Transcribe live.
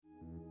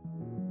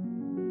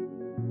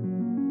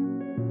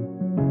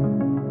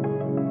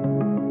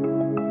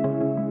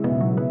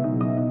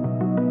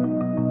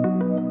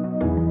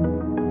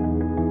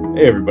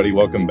Hey everybody,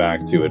 welcome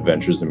back to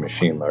Adventures in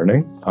Machine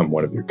Learning. I'm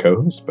one of your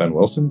co-hosts, Ben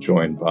Wilson,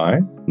 joined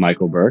by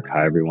Michael Burke.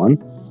 Hi everyone.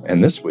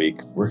 And this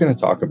week, we're going to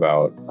talk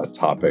about a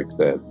topic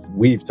that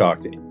we've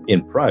talked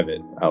in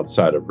private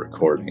outside of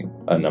recording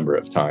a number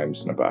of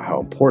times, and about how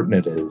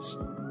important it is,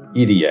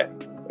 EDA,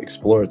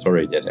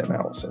 Exploratory Data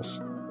Analysis.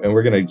 And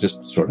we're going to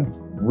just sort of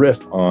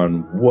riff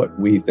on what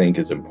we think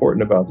is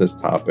important about this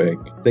topic,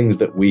 things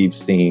that we've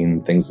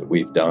seen, things that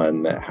we've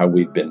done, how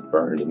we've been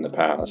burned in the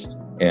past,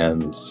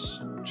 and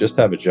just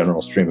have a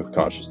general stream of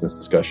consciousness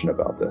discussion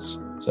about this.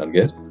 Sound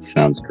good?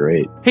 Sounds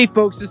great. Hey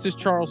folks, this is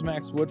Charles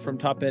Max Wood from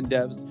Top End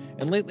Devs,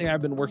 and lately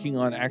I've been working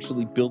on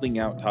actually building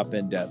out Top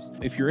End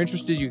Devs. If you're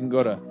interested, you can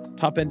go to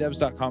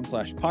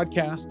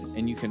topenddevs.com/podcast,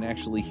 and you can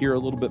actually hear a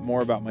little bit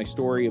more about my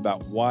story,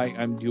 about why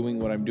I'm doing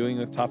what I'm doing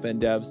with Top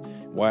End Devs,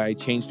 why I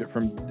changed it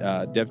from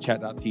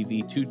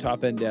devchat.tv to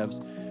Top End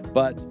Devs.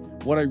 But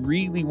what I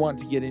really want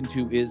to get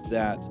into is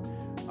that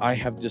I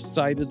have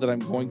decided that I'm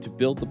going to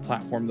build the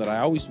platform that I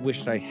always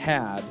wished I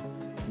had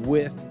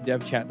with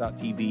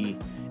devchat.tv,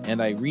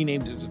 and I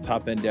renamed it to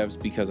Top End Devs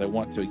because I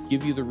want to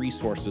give you the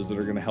resources that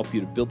are going to help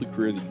you to build the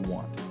career that you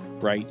want,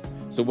 right?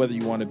 So whether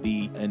you want to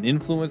be an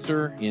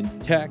influencer in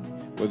tech,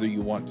 whether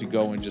you want to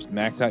go and just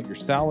max out your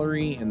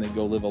salary and then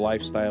go live a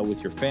lifestyle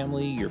with your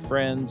family, your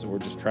friends, or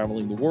just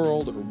traveling the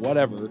world or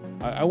whatever,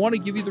 I want to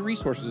give you the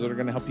resources that are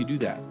going to help you do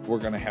that. We're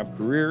going to have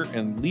career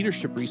and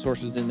leadership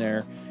resources in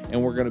there,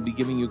 and we're going to be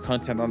giving you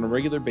content on a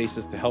regular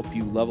basis to help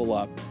you level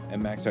up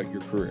and max out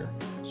your career.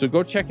 So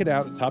go check it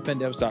out at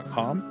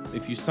topenddevs.com.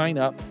 If you sign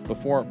up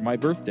before my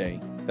birthday,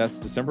 that's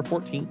December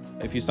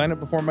 14th. If you sign up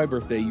before my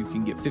birthday, you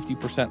can get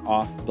 50%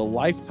 off the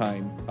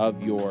lifetime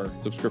of your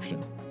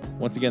subscription.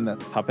 Once again,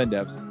 that's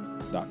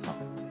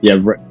topenddevs.com. Yeah,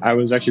 I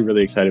was actually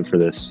really excited for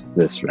this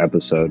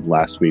episode.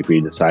 Last week,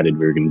 we decided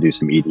we were going to do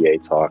some EDA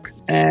talk.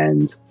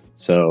 And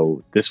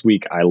so this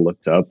week, I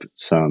looked up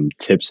some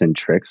tips and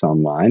tricks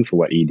online for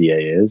what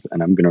EDA is.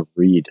 And I'm going to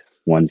read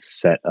one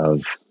set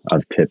of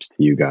tips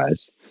to you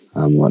guys.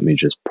 Let me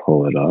just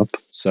pull it up.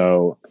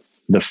 So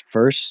the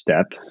first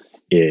step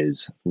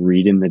is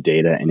read in the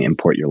data and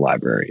import your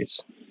libraries.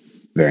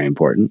 Very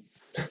important.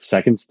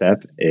 Second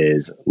step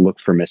is look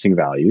for missing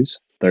values.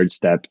 Third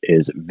step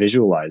is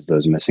visualize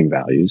those missing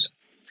values.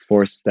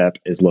 Fourth step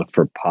is look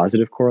for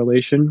positive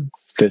correlation.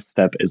 Fifth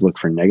step is look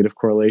for negative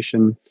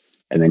correlation.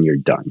 And then you're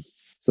done.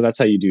 So that's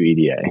how you do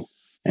EDA.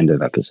 End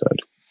of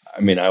episode.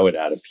 I mean, I would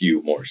add a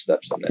few more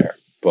steps in there,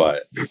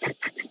 but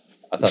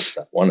I thought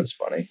step one is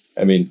funny.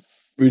 I mean,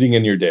 reading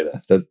in your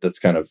data, that's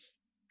kind of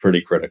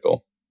pretty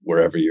critical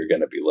wherever you're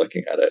going to be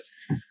looking at it.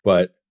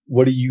 But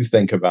what do you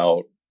think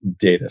about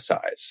data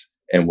size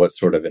and what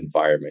sort of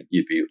environment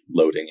you'd be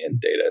loading in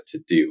data to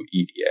do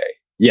EDA?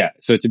 Yeah.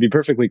 So to be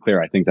perfectly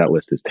clear, I think that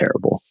list is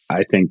terrible.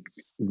 I think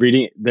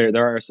reading there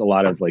are a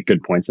lot of like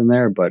good points in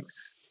there, but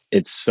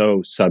it's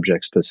so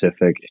subject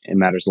specific. It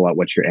matters a lot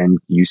what your end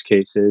use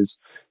case is,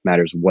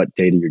 matters what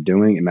data you're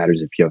doing. It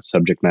matters if you have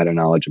subject matter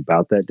knowledge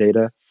about that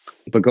data.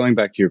 But going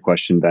back to your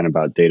question, Ben,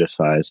 about data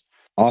size,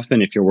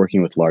 often if you're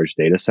working with large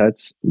data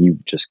sets, you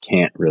just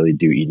can't really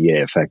do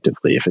EDA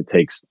effectively. If it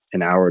takes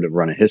an hour to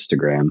run a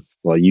histogram,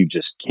 well, you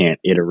just can't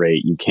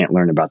iterate. You can't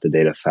learn about the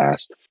data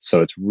fast.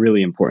 So it's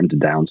really important to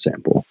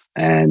downsample.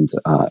 And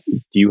do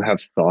you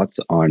have thoughts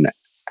on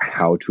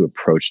how to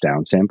approach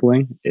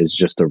downsampling? Is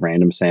just a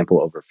random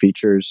sample over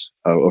features,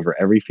 over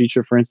every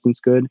feature, for instance,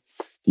 good?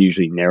 Do you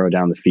usually narrow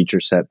down the feature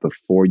set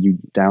before you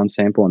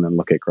downsample and then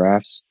look at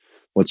graphs?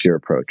 What's your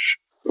approach?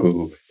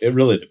 Ooh, it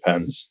really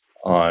depends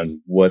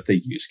on what the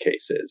use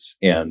case is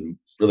and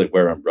really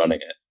where I'm running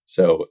it.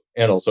 So,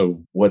 and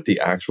also what the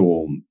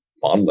actual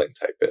modeling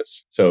type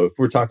is. So if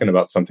we're talking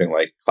about something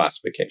like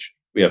classification,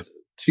 we have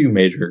two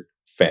major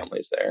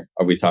families there.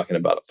 Are we talking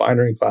about a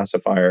binary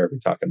classifier? Are we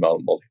talking about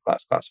a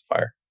multi-class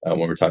classifier when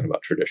we're talking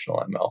about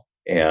traditional ML?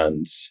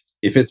 And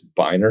if it's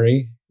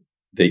binary,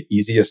 the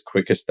easiest,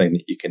 quickest thing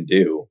that you can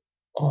do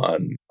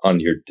on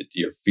your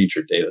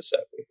featured data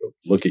set,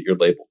 look at your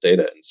labeled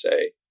data and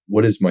say,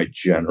 what is my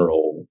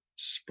general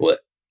split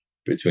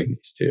between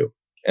these two?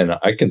 And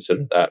I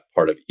consider that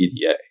part of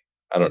EDA.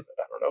 I don't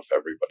know if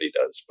everybody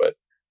does, but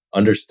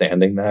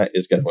understanding that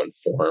is going to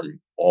inform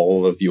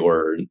all of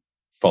your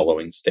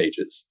following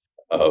stages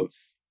of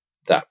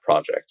that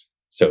project.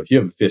 So if you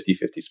have a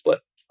 50-50 split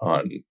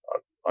on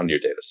your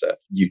data set,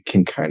 you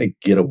can kind of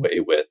get away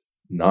with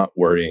not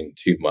worrying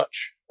too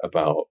much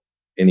about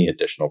any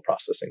additional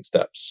processing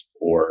steps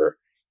or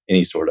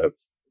any sort of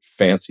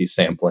fancy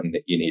sampling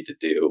that you need to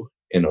do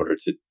in order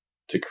to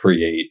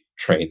create,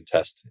 train,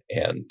 test,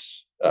 and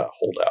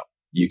hold out.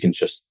 You can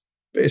just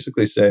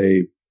basically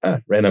say,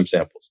 random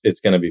samples.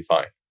 It's going to be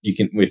fine. You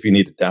can, if you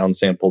need to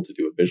downsample to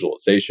do a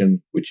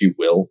visualization, which you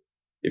will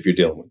if you're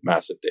dealing with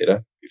massive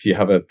data. If you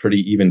have a pretty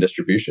even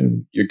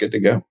distribution, you're good to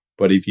go.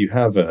 But if you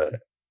have a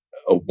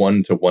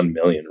 1 to 1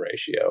 million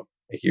ratio,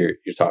 you're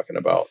talking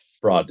about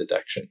fraud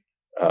detection,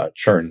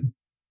 churn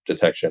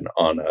detection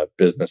on a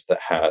business that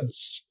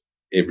has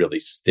a really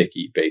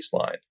sticky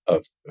baseline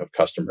of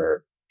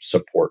customer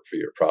support for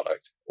your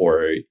product,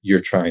 or you're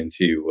trying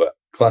to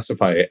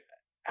classify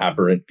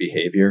aberrant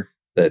behavior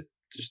that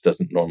just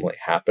doesn't normally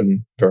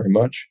happen very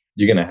much,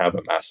 you're going to have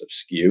a massive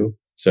skew.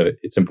 So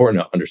it's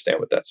important to understand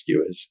what that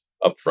skew is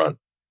up front.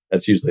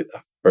 That's usually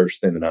the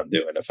first thing that I'm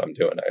doing if I'm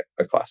doing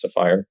a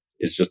classifier,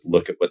 is just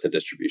look at what the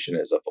distribution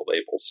is of the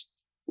labels,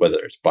 whether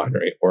it's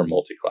binary or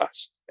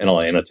multi-class. And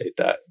I'll annotate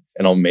that,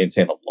 and I'll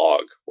maintain a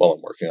log while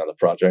I'm working on the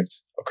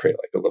project. I'll create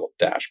like a little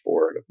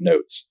dashboard of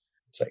notes.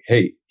 It's like,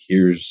 hey,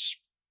 here's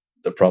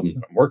the problem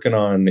that I'm working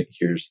on.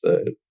 Here's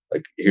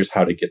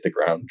how to get the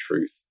ground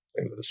truth,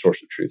 the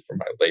source of truth for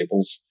my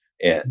labels.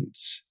 And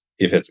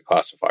if it's a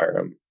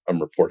classifier,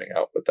 I'm reporting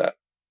out what that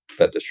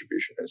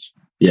distribution is.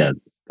 Yeah,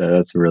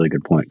 that's a really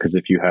good point. Because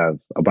if you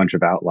have a bunch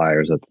of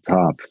outliers at the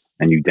top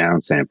and you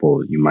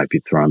downsample, you might be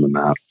throwing them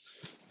out,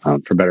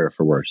 for better or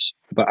for worse.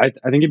 But I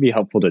think it'd be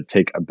helpful to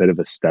take a bit of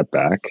a step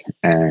back.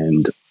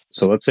 And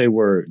so let's say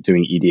we're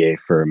doing EDA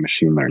for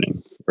machine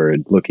learning. We're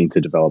looking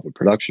to develop a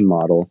production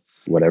model,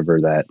 whatever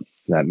that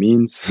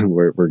means,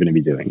 we're going to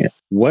be doing it.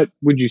 What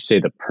would you say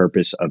the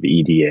purpose of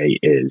EDA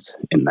is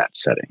in that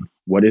setting?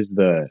 What is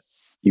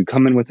you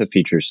come in with a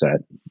feature set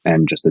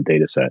and just a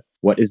data set.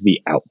 What is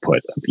the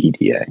output of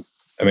EDA?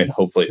 I mean,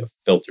 hopefully a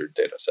filtered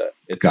data set.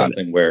 It's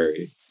something where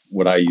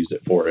what I use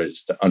it for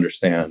is to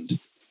understand.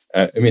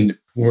 When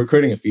we're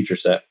creating a feature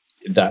set,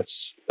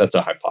 that's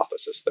a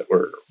hypothesis that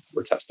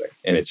we're testing.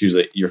 And it's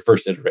usually your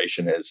first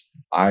iteration is,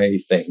 I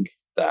think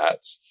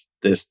that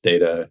this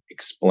data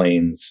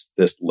explains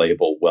this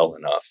label well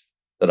enough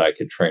that I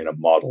could train a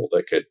model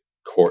that could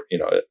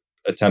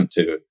attempt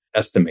to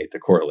estimate the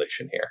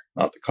correlation here,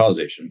 not the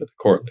causation, but the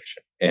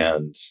correlation.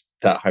 And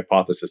that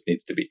hypothesis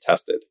needs to be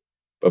tested.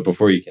 But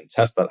before you can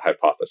test that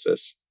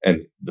hypothesis,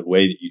 and the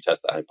way that you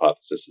test that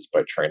hypothesis is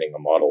by training a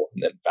model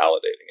and then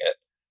validating it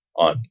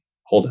on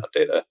holdout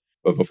data.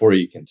 But before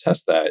you can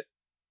test that,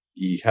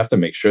 you have to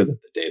make sure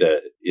that the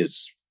data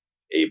is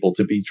able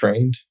to be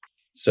trained.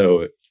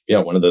 So yeah,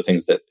 one of the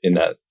things that in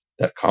that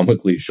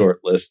comically short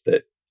list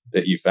that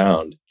you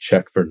found,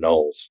 check for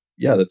nulls.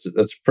 Yeah, that's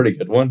a pretty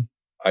good one.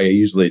 I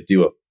usually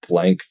do a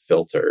blank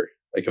filter,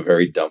 like a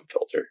very dumb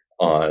filter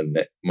on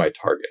my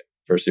target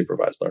for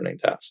supervised learning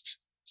tasks.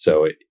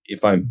 So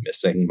if I'm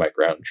missing my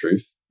ground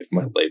truth, if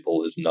my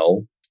label is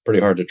null, it's pretty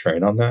hard to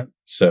train on that.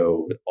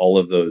 So all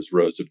of those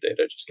rows of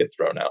data just get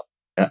thrown out.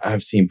 And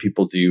I've seen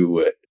people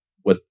do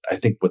what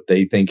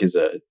they think is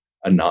a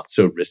not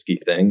so risky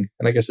thing.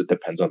 And I guess it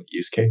depends on the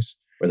use case,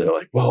 where they're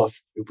like, well,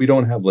 if we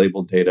don't have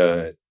labeled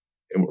data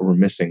and we're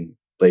missing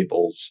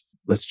labels,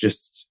 let's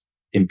just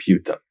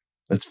impute them.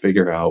 Let's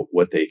figure out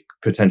what they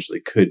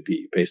potentially could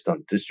be based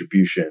on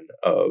distribution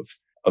of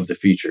the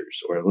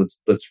features, or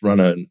let's run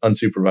an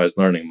unsupervised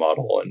learning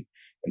model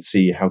and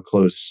see how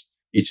close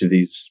each of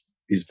these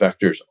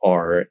vectors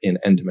are in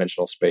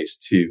n-dimensional space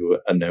to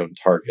a known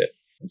target.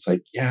 It's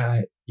like,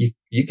 yeah,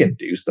 you can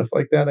do stuff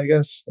like that, I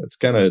guess. That's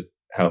kind of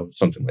how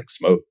something like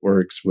Smoke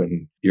works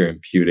when you're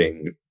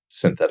imputing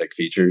synthetic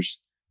features,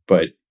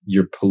 but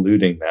you're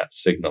polluting that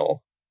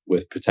signal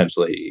with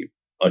potentially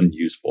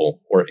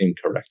unuseful or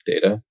incorrect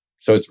data.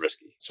 So it's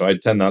risky. So I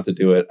tend not to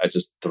do it. I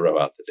just throw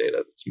out the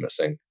data that's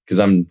missing because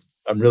I'm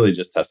really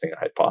just testing a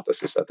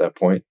hypothesis at that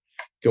point.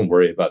 You can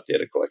worry about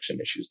data collection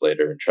issues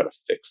later and try to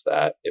fix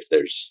that if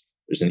there's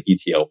an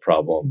ETL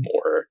problem,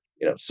 or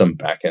some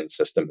backend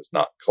system is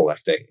not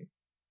collecting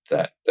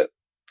that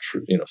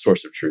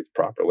source of truth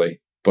properly.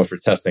 But for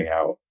testing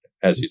out,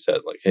 as you said,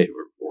 like, hey,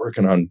 we're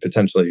working on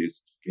potentially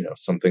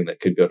something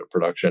that could go to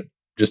production.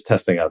 Just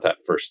testing out that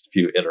first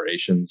few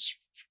iterations,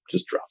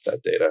 just drop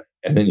that data.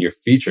 And then your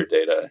feature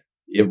data,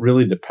 it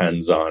really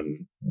depends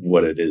on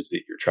what it is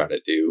that you're trying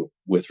to do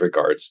with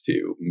regards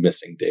to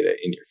missing data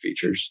in your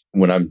features.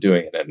 When I'm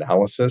doing an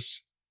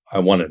analysis, I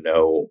want to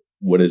know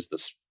what is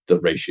the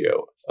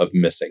ratio of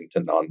missing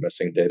to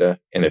non-missing data.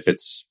 And if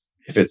it's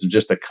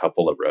just a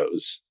couple of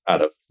rows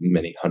out of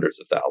many hundreds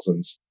of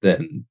thousands,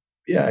 then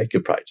yeah, I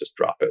could probably just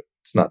drop it.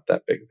 It's not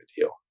that big of a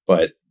deal.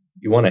 But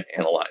you want to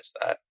analyze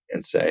that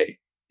and say,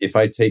 if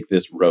I take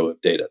this row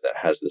of data that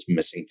has this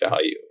missing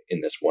value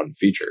in this one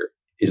feature,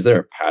 is there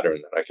a pattern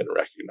that I can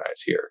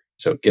recognize here?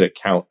 So get a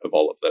count of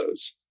all of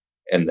those,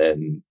 and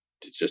then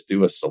to just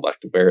do a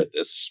select where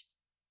this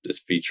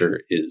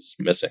feature is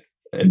missing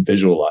and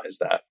visualize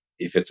that.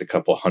 If it's a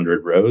couple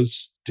hundred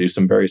rows, do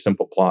some very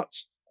simple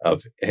plots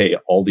of, hey,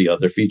 all the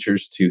other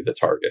features to the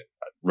target.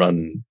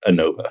 Run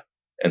ANOVA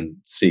and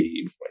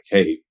see, like,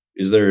 hey,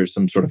 is there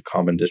some sort of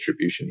common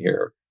distribution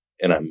here?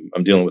 And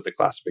I'm dealing with the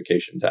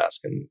classification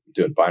task and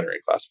doing binary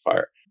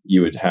classifier.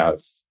 You would have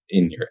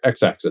in your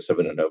x-axis of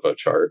an ANOVA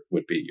chart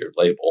would be your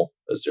label,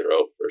 a 0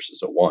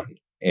 versus a 1.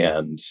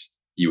 And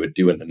you would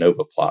do an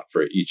ANOVA plot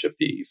for each of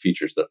the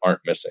features that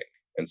aren't missing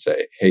and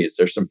say, hey, is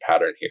there some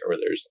pattern here where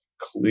there's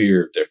a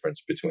clear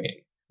difference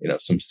between,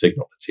 some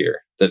signal that's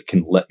here that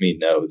can let me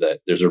know that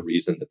there's a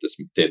reason that this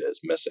data is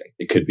missing.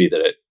 It could be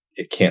that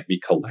it can't be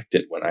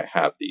collected when I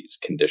have these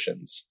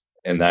conditions.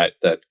 And that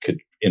could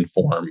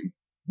inform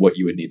what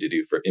you would need to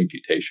do for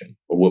imputation,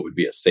 or what would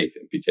be a safe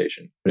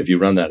imputation. But if you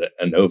run that at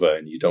ANOVA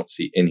and you don't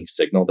see any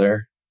signal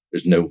there,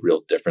 there's no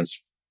real difference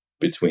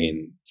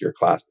between your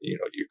class,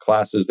 your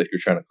classes that you're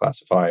trying to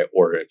classify,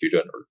 or if you're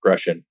doing a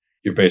regression,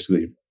 you're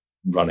basically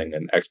running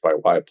an X by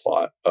Y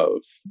plot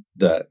of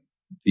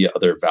the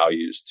other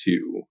values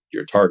to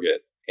your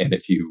target. And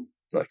if you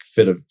like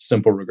fit a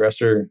simple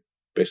regressor,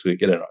 basically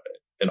get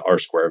an R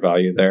square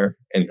value there,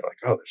 and you're like,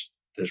 oh,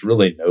 there's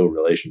really no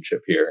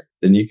relationship here,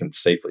 then you can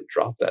safely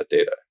drop that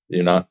data.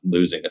 You're not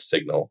losing a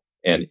signal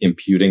and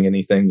imputing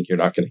anything. You're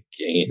not going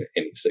to gain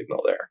any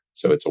signal there.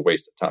 So it's a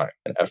waste of time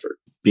and effort.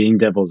 Being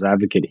devil's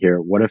advocate here,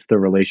 what if the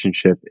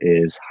relationship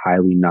is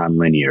highly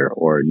nonlinear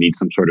or needs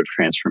some sort of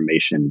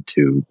transformation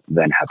to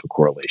then have a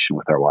correlation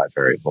with our Y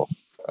variable?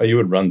 You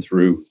would run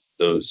through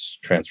those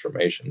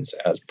transformations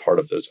as part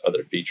of those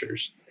other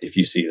features. If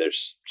you see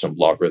there's some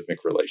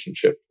logarithmic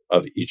relationship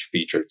of each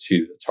feature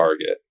to the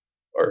target,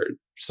 or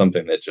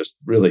something that just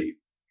really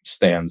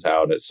stands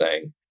out as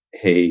saying,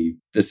 hey,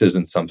 this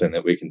isn't something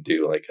that we can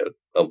do like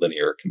a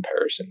linear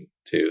comparison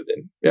to,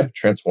 then yeah,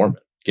 transform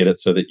it. Get it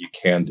so that you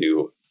can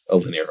do a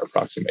linear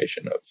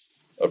approximation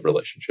of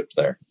relationships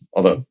there.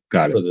 Although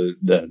for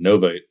the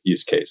Nova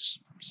use case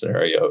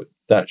scenario,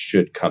 that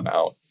should come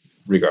out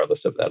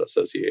regardless of that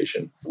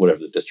association, whatever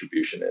the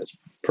distribution is,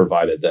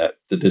 provided that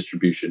the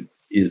distribution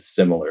is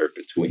similar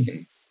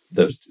between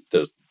those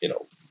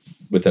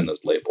within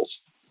those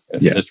labels.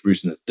 And if the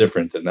distribution is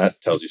different, then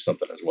that tells you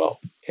something as well.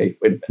 Hey,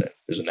 wait a minute.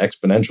 There's an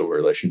exponential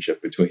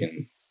relationship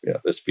between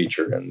this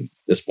feature and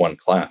this one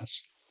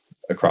class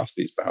across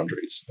these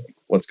boundaries.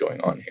 What's going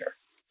on here?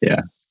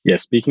 Yeah.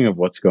 Speaking of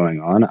what's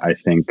going on, I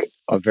think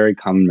a very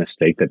common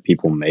mistake that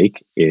people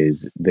make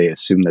is they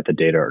assume that the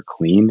data are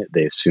clean.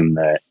 They assume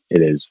that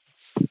it is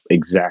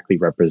exactly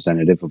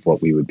representative of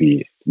what we would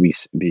be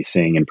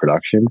seeing in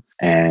production.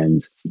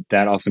 And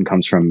that often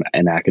comes from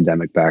an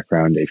academic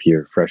background. If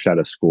you're fresh out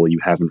of school, you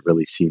haven't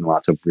really seen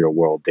lots of real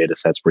world data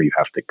sets where you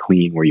have to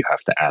clean, where you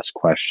have to ask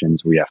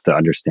questions, where you have to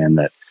understand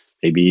that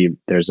maybe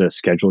there's a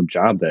scheduled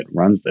job that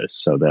runs this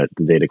so that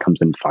the data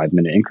comes in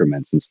 5-minute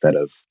increments instead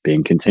of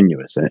being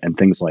continuous and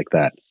things like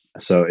that.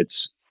 So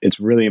it's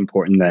really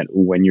important that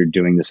when you're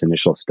doing this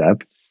initial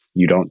step,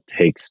 you don't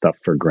take stuff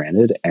for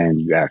granted and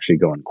you actually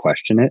go and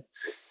question it.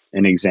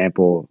 An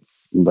example,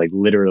 like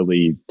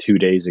literally 2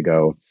 days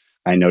ago,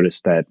 I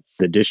noticed that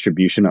the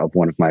distribution of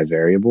one of my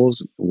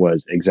variables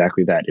was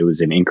exactly that. It was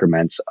in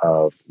increments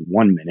of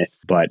 1 minute,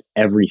 but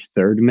every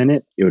third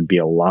minute, it would be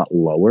a lot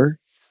lower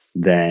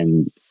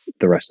than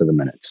the rest of the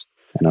minutes.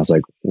 And I was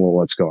like, well,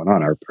 what's going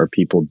on? Are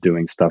people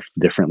doing stuff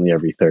differently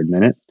every third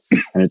minute?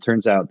 And it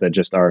turns out that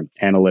just our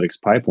analytics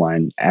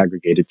pipeline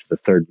aggregated to the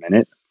third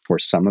minute for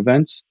some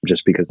events,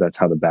 just because that's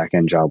how the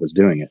back-end job was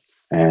doing it.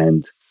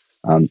 And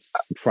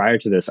prior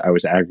to this, I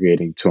was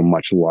aggregating to a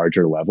much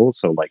larger level,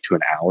 so like to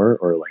an hour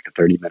or like a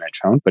 30-minute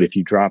chunk. But if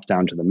you drop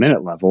down to the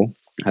minute level,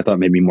 I thought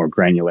maybe more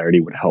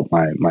granularity would help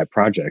my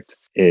project.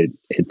 It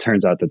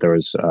turns out that there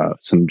was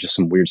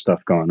some weird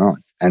stuff going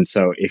on. And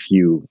so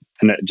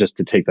just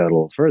to take that a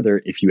little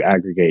further, if you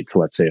aggregate to,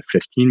 let's say, a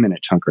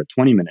 15-minute chunk or a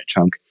 20-minute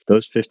chunk,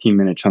 those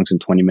 15-minute chunks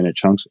and 20-minute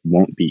chunks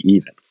won't be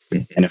even.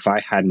 And if I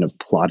hadn't have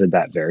plotted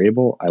that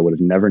variable, I would have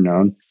never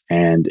known,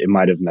 and it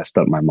might have messed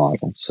up my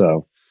model.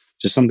 So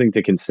just something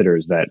to consider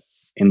is that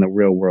in the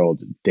real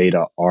world,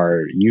 data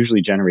are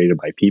usually generated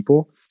by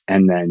people,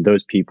 and then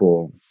those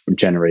people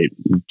generate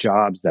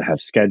jobs that have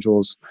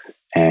schedules,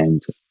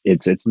 and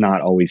it's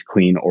not always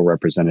clean or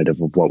representative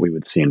of what we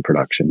would see in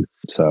production.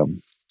 So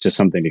just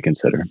something to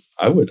consider.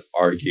 I would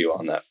argue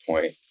on that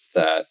point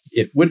that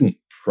it wouldn't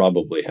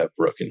probably have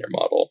broken your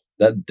model.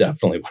 That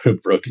definitely would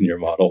have broken your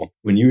model.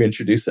 When you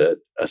introduce a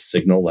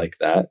signal like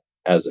that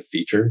as a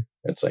feature,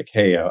 it's like,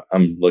 hey,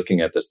 I'm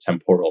looking at this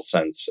temporal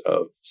sense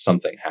of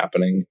something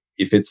happening.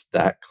 If it's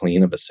that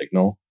clean of a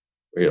signal,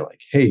 where you're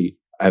like, hey,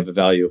 I have a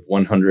value of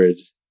 100,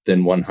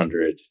 then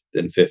 100,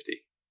 then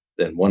 50,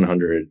 then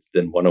 100,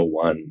 then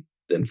 101,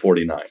 then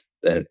 49.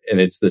 And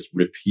it's this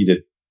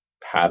repeated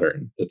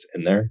pattern that's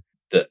in there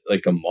that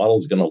like a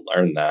model's going to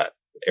learn that,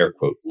 air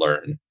quote,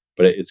 learn,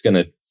 but it's going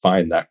to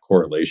find that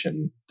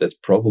correlation that's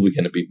probably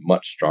going to be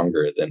much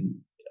stronger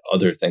than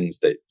other things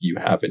that you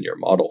have in your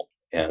model.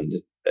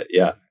 And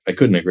I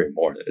couldn't agree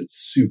more. It's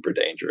super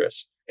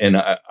dangerous. And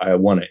I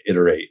want to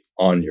iterate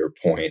on your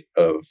point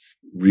of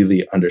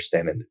really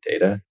understanding the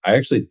data. I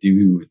actually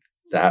do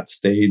that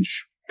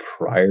stage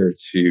prior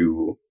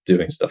to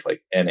doing stuff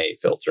like NA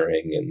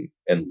filtering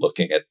and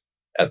looking at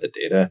the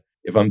data.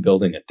 If I'm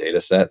building a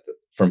data set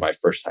for my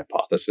first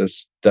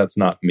hypothesis, that's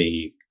not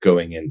me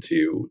going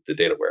into the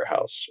data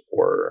warehouse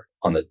or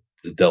on the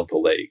Delta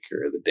Lake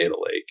or the data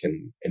lake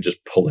and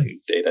just pulling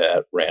data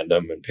at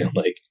random and being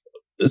like,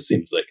 this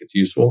seems like it's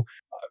useful.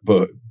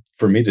 But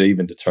for me to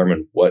even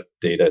determine what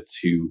data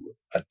to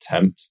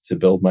attempt to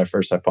build my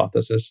first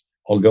hypothesis,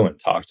 I'll go and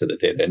talk to the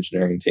data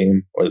engineering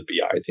team or the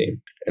BI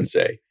team and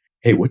say,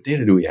 hey, what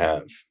data do we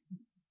have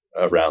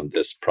around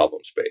this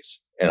problem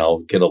space? And I'll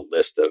get a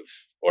list of,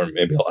 or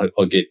maybe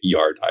I'll get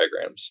ER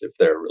diagrams if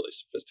they're a really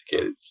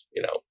sophisticated,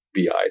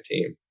 BI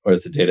team, or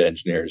if the data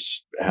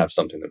engineers have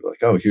something that be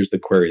like, oh, here's the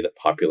query that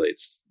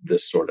populates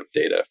this sort of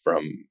data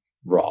from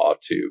raw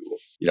to,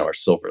 our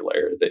silver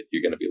layer that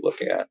you're going to be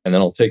looking at. And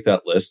then I'll take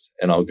that list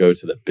and I'll go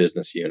to the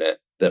business unit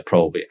that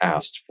probably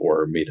asked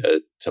for me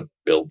to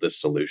build this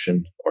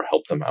solution or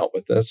help them out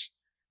with this.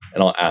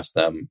 And I'll ask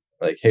them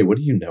like, hey, what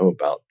do you know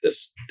about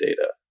this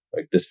data?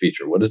 Like this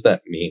feature, what does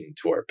that mean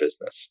to our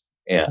business?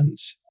 And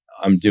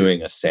I'm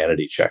doing a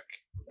sanity check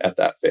at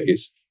that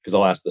phase because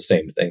I'll ask the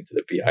same thing to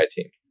the BI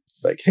team.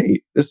 Like,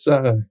 hey, this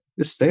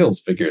sales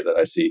figure that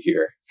I see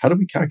here, how do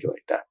we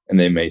calculate that? And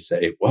they may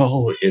say,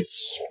 well,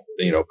 it's,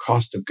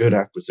 cost of good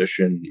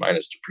acquisition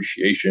minus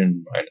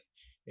depreciation.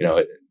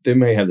 They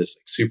may have this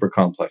super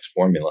complex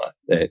formula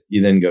that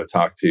you then go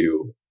talk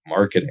to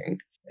marketing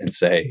and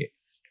say,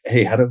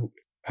 hey, how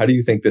do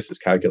you think this is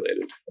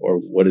calculated? Or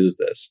what is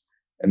this?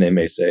 And they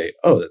may say,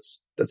 oh, that's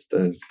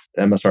the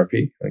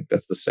MSRP. Like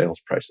that's the sales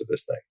price of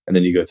this thing. And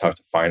then you go talk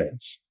to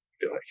finance,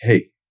 be like,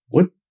 hey,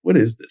 what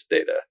is this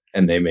data?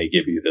 And they may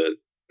give you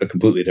a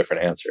completely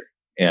different answer.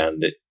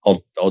 And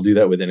I'll do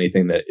that with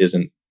anything that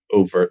isn't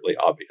overtly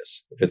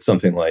obvious. If it's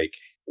something like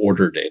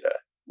order data,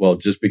 well,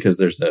 just because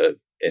there's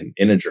an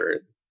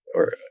integer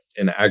or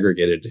an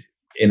aggregated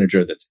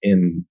integer that's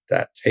in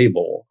that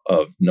table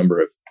of number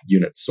of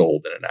units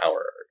sold in an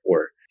hour,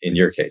 or in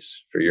your case,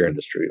 for your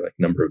industry, like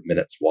number of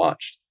minutes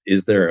watched,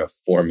 is there a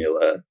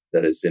formula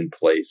that is in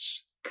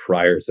place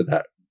prior to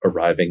that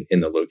arriving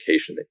in the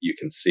location that you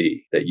can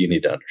see that you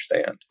need to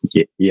understand?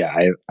 Yeah,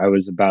 I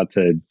was about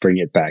to bring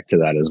it back to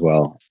that as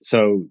well.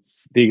 So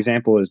the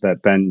example is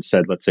that Ben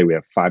said, let's say we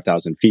have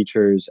 5,000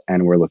 features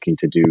and we're looking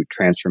to do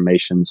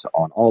transformations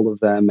on all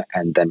of them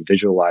and then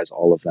visualize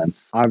all of them.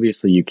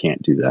 Obviously, you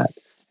can't do that.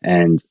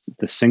 And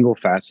the single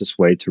fastest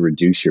way to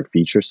reduce your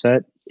feature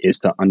set is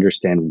to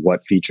understand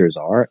what features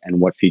are and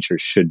what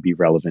features should be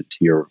relevant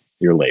to your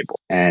label.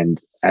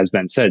 And as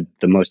Ben said,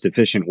 the most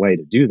efficient way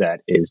to do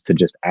that is to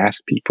just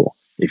ask people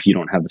if you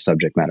don't have the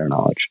subject matter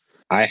knowledge.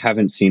 I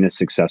haven't seen a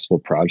successful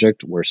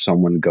project where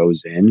someone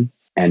goes in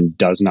and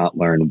does not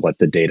learn what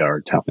the data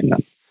are telling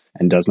them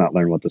and does not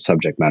learn what the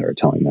subject matter are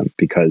telling them,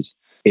 because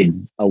it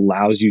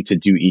allows you to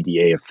do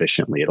EDA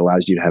efficiently. It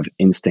allows you to have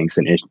instincts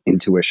and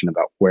intuition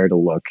about where to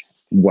look,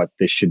 what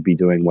this should be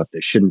doing, what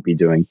this shouldn't be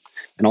doing.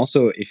 And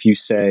also, if you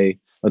say,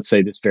 let's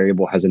say this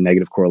variable has a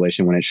negative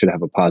correlation when it should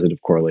have a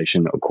positive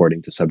correlation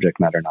according to subject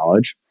matter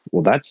knowledge,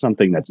 well, that's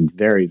something that's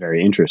very,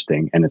 very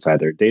interesting. And it's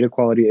either a data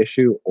quality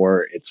issue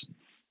or it's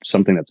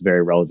something that's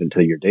very relevant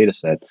to your data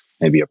set,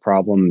 maybe a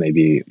problem,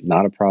 maybe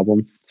not a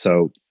problem.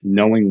 So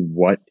knowing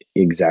what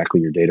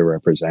exactly your data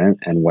represent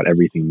and what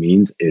everything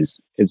means is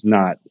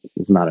not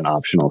an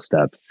optional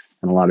step.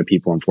 And a lot of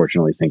people,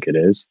 unfortunately, think it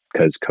is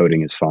because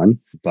coding is fun,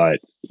 but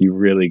you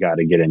really got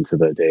to get into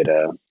the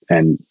data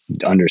and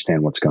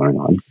understand what's going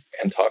on.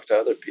 And talk to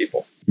other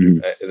people.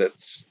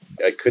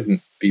 Mm-hmm. I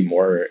couldn't be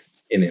more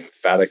in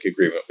emphatic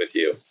agreement with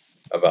you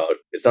about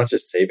it's not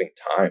just saving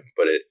time,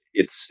 but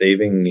it's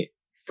saving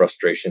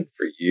frustration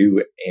for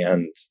you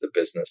and the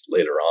business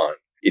later on.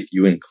 If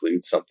you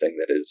include something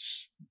that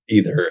is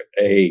either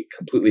A,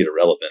 completely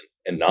irrelevant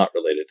and not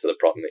related to the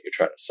problem that you're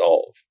trying to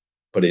solve,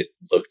 but it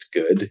looked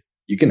good,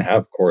 you can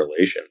have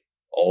correlation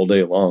all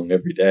day long,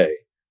 every day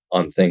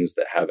on things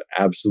that have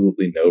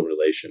absolutely no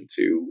relation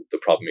to the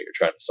problem that you're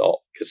trying to solve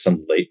because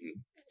some latent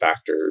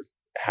factor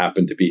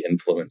happened to be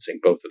influencing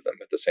both of them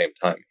at the same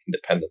time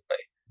independently,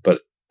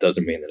 but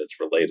doesn't mean that it's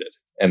related.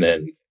 And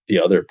then the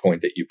other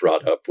point that you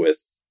brought up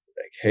with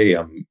like, hey,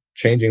 I'm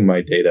changing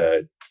my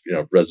data,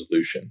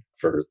 resolution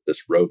for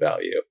this row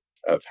value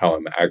of how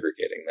I'm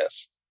aggregating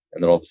this.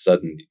 And then all of a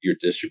sudden your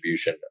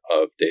distribution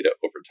of data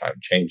over time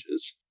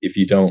changes. If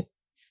you don't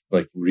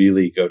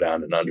really go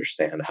down and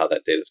understand how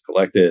that data is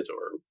collected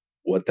or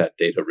what that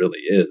data really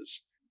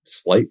is,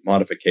 slight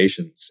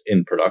modifications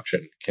in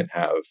production can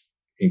have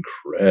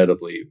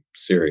incredibly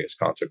serious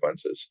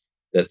consequences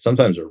that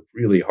sometimes are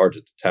really hard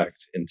to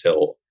detect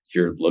until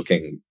you're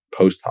looking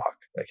post hoc.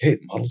 Like, hey,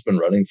 the model's been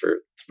running for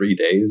 3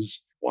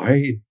 days.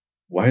 Why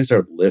is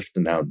our lift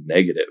now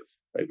negative?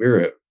 Like we were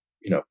at,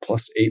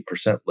 plus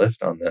 8%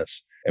 lift on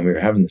this and we were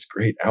having this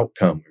great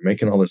outcome. We're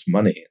making all this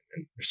money.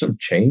 And there's some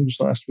change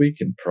last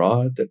week in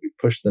prod that we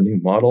pushed the new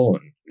model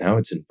and now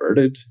it's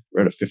inverted.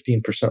 We're at a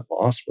 15%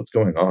 loss. What's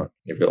going on?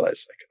 You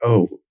realize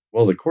oh,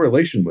 well, the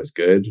correlation was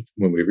good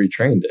when we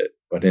retrained it,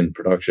 but in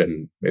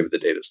production, maybe the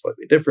data is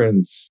slightly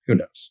different. Who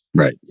knows?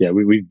 Right. Yeah.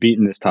 We've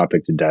beaten this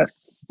topic to death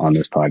on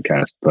this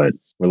podcast, but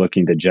we're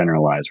looking to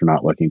generalize. We're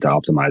not looking to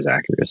optimize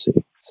accuracy.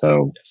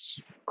 So yes.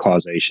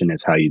 Causation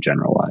is how you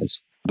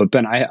generalize. But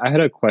Ben, I had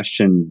a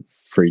question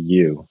for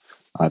you,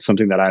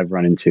 something that I've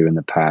run into in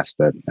the past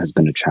that has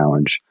been a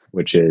challenge,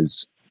 which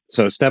is,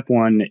 so step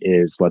one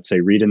is, let's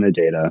say, read in the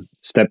data.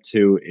 Step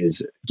two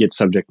is get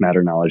subject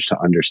matter knowledge to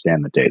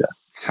understand the data.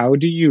 How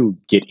do you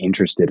get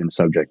interested in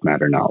subject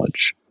matter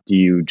knowledge? Do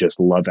you just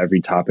love every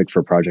topic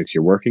for projects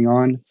you're working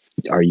on?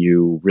 Are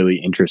you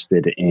really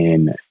interested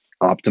in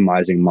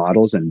optimizing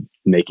models and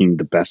making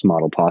the best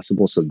model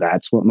possible? So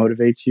that's what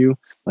motivates you.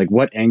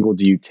 What angle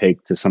do you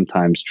take to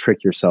sometimes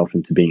trick yourself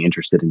into being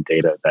interested in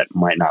data that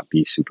might not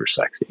be super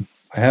sexy?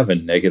 I have a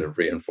negative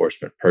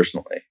reinforcement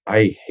personally.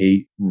 I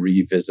hate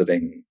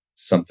revisiting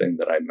something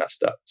that I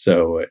messed up.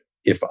 So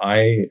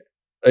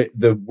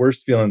the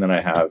worst feeling that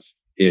I have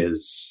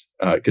is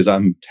because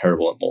I'm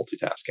terrible at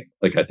multitasking.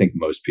 Like I think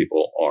most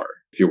people are.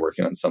 If you're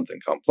working on something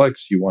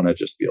complex, you want to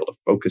just be able to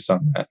focus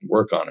on that and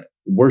work on it.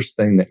 The worst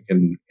thing that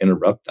can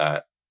interrupt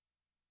that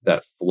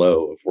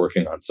flow of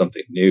working on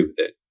something new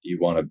that you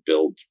want to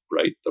build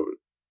right the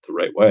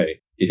right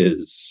way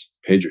is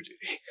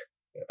PagerDuty.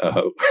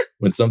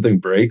 When something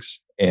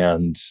breaks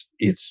and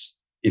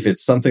if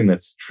it's something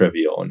that's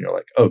trivial and you're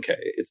like, okay,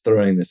 it's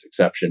throwing this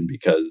exception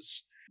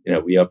because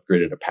we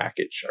upgraded a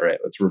package. All right,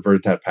 let's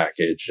revert that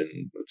package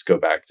and let's go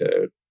back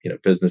to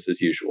business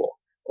as usual.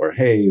 Or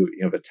hey, you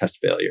have a test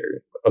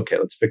failure. Okay,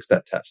 let's fix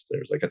that test.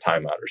 There's like a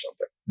timeout or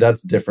something.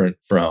 That's different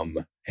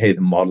from, hey,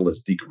 the model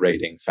is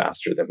degrading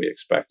faster than we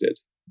expected.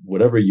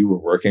 Whatever you were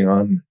working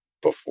on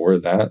before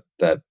that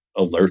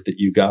alert that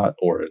you got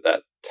or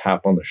that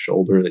tap on the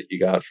shoulder that you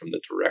got from the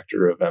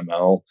director of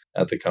ML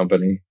at the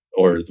company,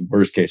 or the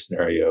worst case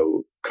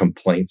scenario,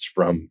 complaints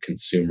from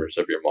consumers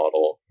of your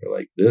model. You're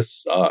like,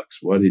 this sucks.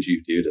 What did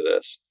you do to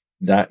this?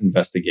 That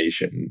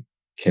investigation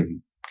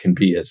can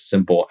be as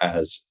simple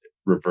as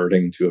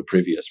reverting to a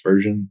previous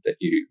version that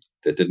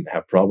didn't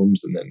have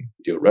problems, and then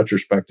do a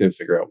retrospective,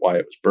 figure out why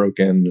it was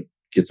broken,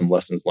 get some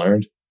lessons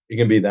learned. It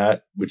can be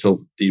that, which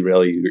will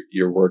derail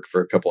your work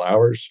for a couple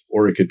hours,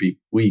 or it could be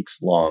weeks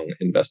long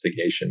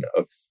investigation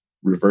of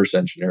reverse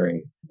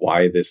engineering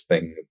why this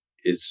thing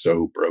is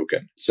so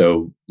broken.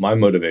 So my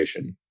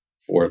motivation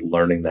for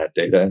learning that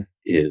data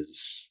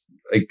is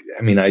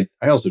I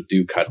also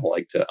do kind of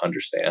like to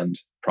understand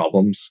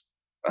problems.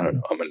 I don't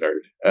know. I'm a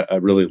nerd. I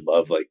really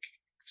love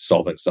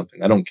solving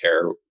something. I don't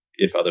care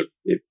if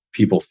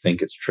people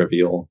think it's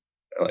trivial.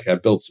 Like I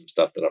built some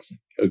stuff that I'm like,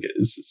 okay,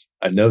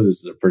 I know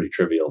this is a pretty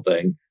trivial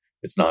thing.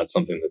 It's not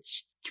something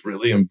that's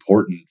really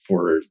important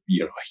for,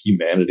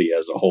 humanity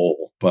as a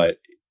whole, but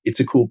it's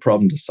a cool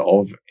problem to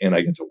solve. And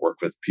I get to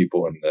work with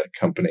people in the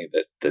company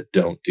that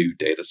don't do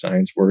data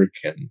science work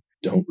and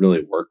don't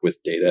really work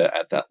with data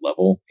at that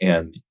level.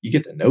 And you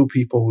get to know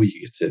people,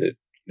 you get to,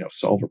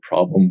 solve a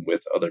problem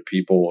with other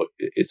people.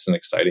 It's an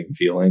exciting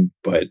feeling,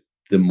 but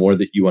the more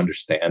that you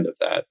understand of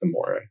that, the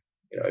more,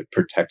 it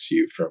protects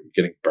you from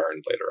getting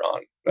burned later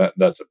on.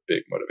 That's a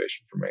big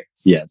motivation for me.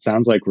 Yeah, it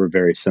sounds like we're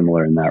very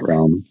similar in that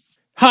realm.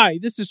 Hi,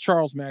 this is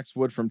Charles Max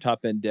Wood from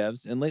Top End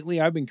Devs. And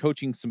lately I've been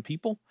coaching some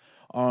people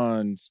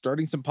on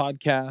starting some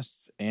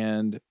podcasts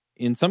and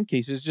in some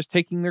cases just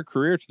taking their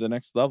career to the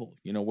next level.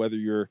 Whether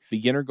you're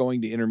beginner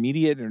going to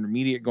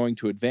intermediate going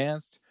to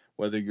advanced,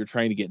 whether you're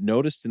trying to get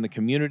noticed in the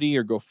community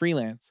or go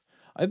freelance,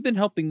 I've been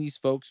helping these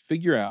folks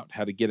figure out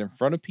how to get in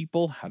front of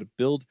people, how to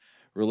build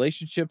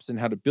relationships, and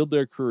how to build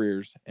their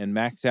careers and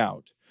max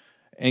out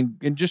and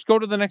just go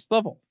to the next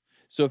level.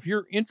 So if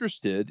you're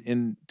interested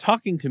in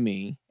talking to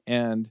me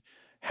and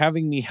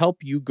having me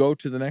help you go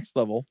to the next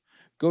level,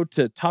 go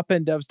to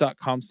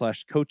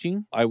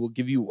topenddevs.com/coaching. I will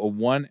give you a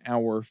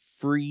 1-hour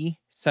free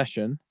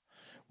session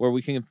where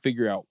we can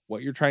figure out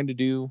what you're trying to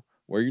do,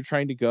 where you're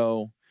trying to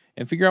go,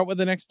 and figure out what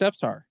the next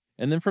steps are.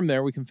 And then from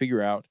there, we can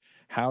figure out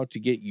how to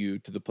get you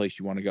to the place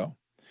you want to go.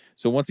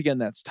 So once again,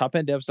 that's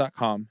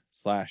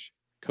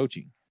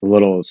topenddevs.com/coaching. A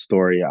little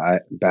story.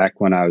 Back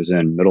when I was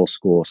in middle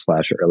school /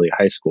 early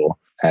high school,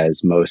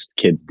 as most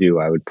kids do,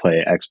 I would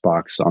play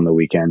Xbox on the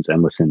weekends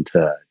and listen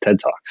to TED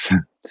Talks.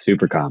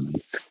 Super common.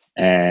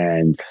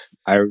 And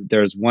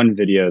there's one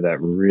video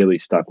that really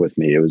stuck with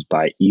me. It was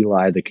by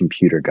Eli, the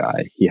computer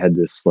guy. He had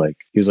this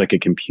he was like a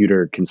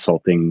computer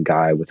consulting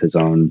guy with his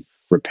own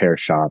repair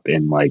shop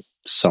in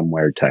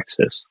somewhere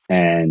Texas.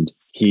 And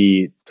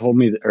he told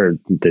me, or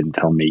didn't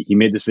tell me, he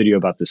made this video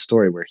about this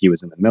story where he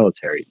was in the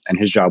military and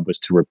his job was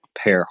to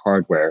repair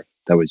hardware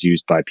that was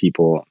used by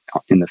people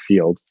in the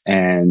field.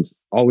 And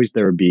always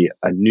there would be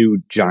a new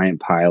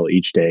giant pile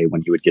each day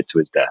when he would get to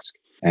his desk.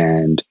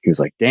 And he was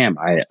like, damn,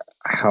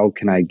 how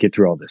can I get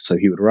through all this? So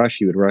he would rush.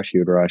 He would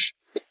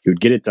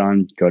get it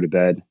done, go to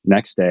bed.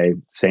 Next day,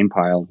 same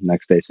pile.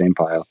 Next day, same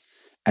pile.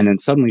 And then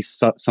suddenly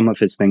some of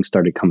his things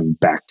started coming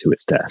back to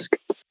his desk.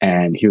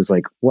 And he was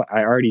like, what? I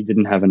already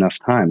didn't have enough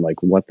time.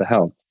 What the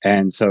hell?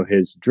 And so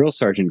his drill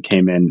sergeant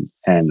came in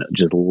and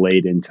just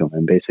laid into him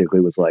and basically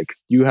was like,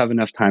 you have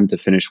enough time to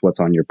finish what's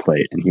on your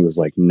plate. And he was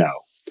like, no.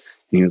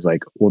 And he was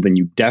like, well, then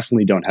you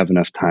definitely don't have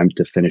enough time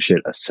to finish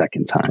it a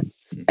second time.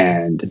 Mm-hmm.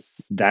 And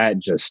that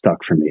just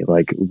stuck for me.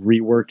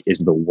 Rework is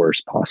the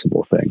worst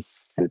possible thing.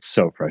 And it's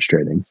so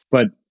frustrating.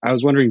 But I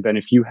was wondering, Ben,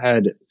 if you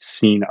had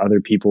seen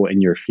other people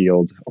in your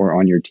field or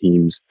on your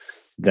teams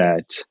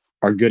that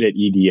are good at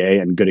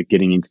EDA and good at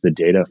getting into the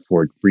data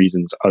for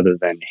reasons other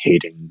than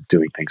hating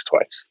doing things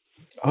twice.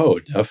 Oh,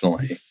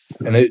 definitely.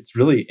 And it's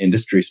really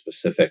industry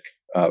specific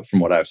from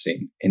what I've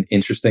seen. An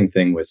interesting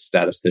thing with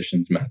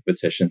statisticians,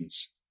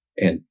 mathematicians,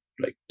 and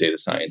data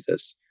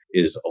scientists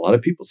is a lot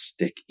of people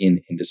stick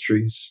in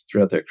industries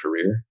throughout their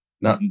career,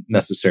 not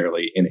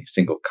necessarily in a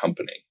single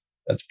company.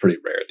 That's pretty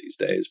rare these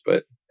days,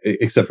 but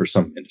except for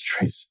some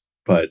industries.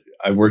 But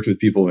I've worked with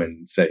people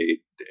in, say,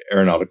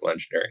 aeronautical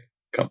engineering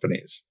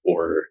companies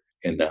or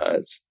in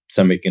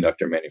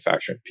semiconductor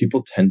manufacturing.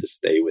 People tend to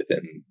stay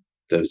within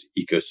those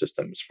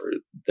ecosystems for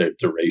the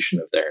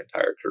duration of their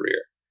entire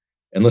career.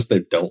 Unless they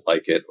don't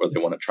like it or they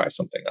want to try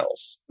something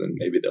else, then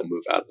maybe they'll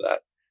move out of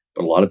that.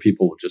 But a lot of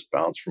people will just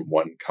bounce from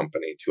one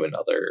company to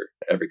another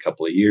every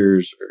couple of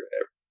years, or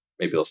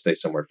maybe they'll stay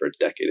somewhere for a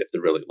decade if they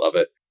really love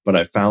it. But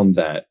I found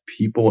that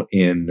people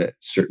in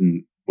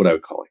certain, what I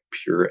would call like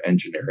pure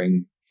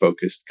engineering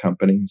focused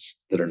companies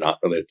that are not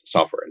related to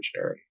software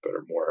engineering, but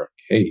are more,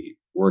 hey,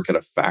 work at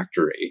a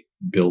factory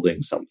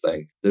building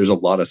something. There's a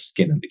lot of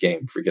skin in the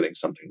game for getting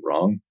something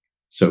wrong.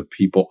 So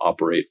people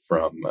operate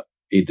from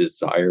a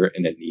desire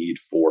and a need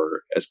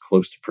for as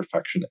close to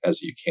perfection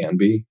as you can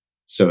be.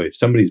 So if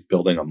somebody's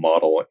building a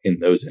model in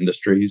those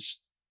industries,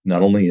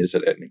 not only is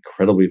it an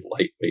incredibly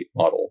lightweight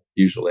model,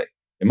 usually,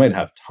 it might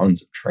have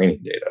tons of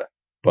training data,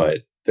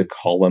 but the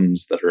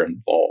columns that are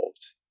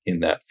involved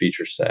in that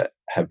feature set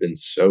have been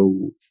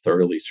so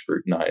thoroughly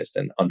scrutinized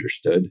and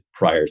understood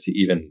prior to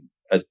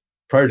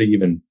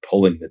even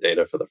pulling the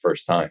data for the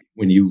first time.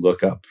 When you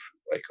look up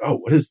like, oh,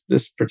 what is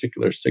this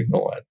particular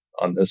signal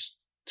on this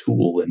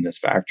tool in this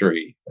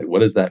factory? Like, what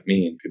does that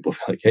mean? People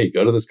are like, hey,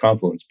 go to this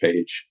Confluence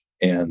page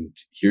and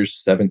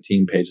here's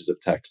 17 pages of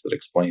text that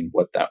explain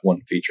what that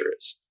one feature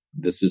is.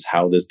 This is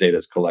how this data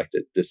is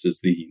collected. This is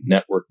the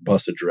network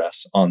bus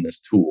address on this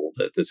tool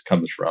that this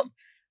comes from.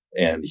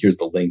 And here's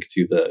the link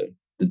to the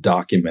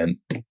document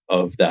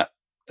of that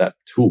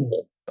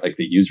tool, like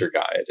the user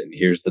guide. And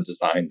here's the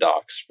design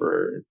docs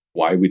for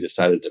why we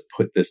decided to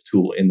put this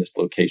tool in this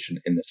location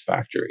in this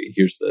factory.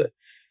 Here's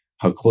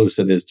how close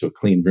it is to a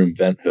clean room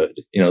vent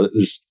hood.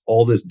 There's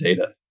all this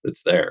data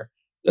that's there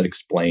that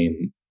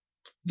explain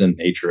the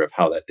nature of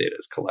how that data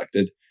is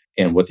collected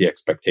and what the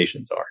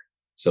expectations are.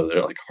 So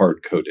they're like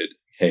hard coded.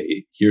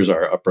 Hey, here's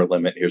our upper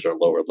limit. Here's our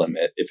lower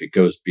limit. If it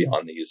goes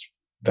beyond these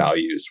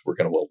values, we're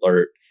going to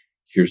alert.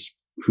 Here's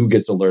who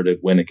gets alerted,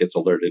 when it gets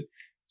alerted.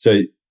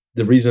 So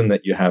the reason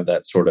that you have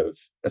that sort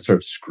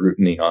of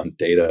scrutiny on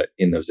data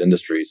in those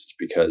industries is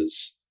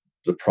because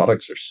the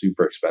products are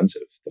super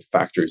expensive. The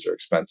factories are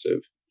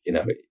expensive.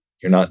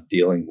 You're not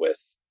dealing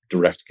with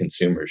direct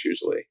consumers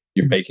usually.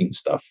 You're making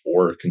stuff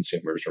for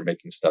consumers or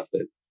making stuff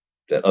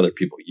that other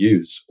people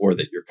use or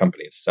that your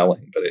company is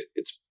selling, but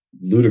it's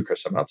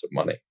ludicrous amounts of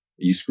money.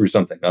 You screw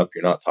something up,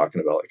 you're not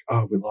talking about like,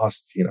 oh, we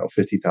lost,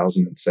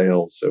 50,000 in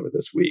sales over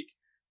this week.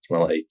 It's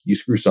more like you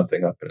screw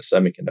something up in a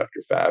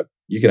semiconductor fab,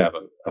 you could have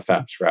a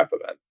fab scrap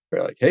event.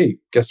 They're like, hey,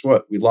 guess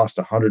what? We lost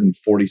 $147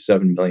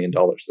 million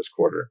this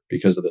quarter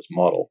because of this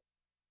model.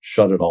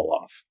 Shut it all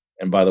off.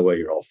 And by the way,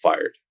 you're all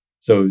fired.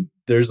 So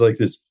there's like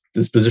this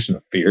position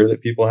of fear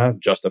that people have,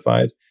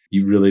 justified.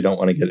 You really don't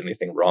want to get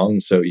anything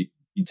wrong. So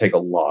you take a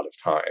lot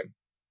of time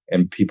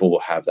and people will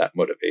have that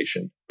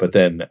motivation. But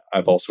then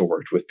I've also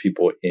worked with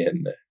people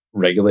in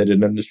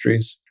regulated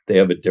industries. They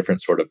have a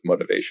different sort of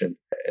motivation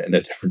and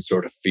a different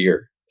sort of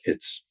fear.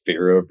 It's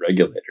fear of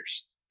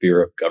regulators,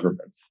 fear of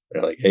government.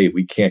 They're like, hey,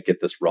 we can't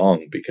get this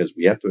wrong because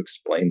we have to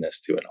explain this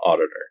to an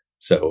auditor.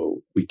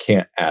 So we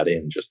can't add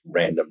in just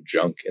random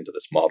junk into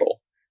this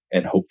model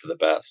and hope for the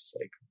best.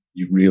 Like,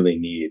 you really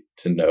need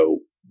to know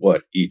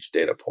what each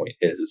data point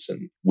is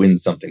and when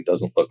something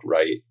doesn't look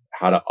right,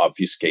 how to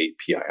obfuscate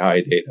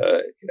PII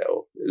data.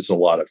 There's a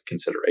lot of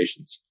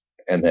considerations.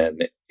 And then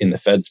in the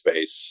Fed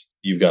space,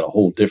 you've got a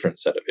whole different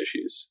set of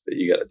issues that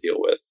you got to deal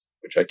with,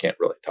 which I can't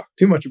really talk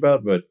too much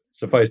about, but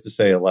suffice to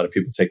say, a lot of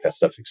people take that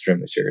stuff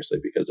extremely seriously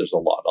because there's a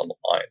lot on the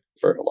line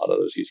for a lot of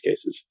those use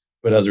cases.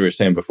 But as we were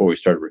saying before we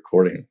started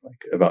recording,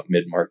 like about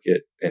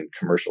mid-market and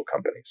commercial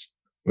companies,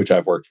 which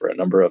I've worked for a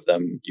number of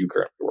them, you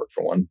currently work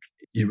for one,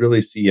 you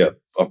really see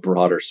a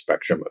broader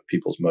spectrum of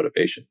people's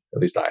motivation.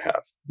 At least I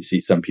have. You see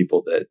some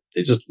people that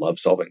they just love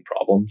solving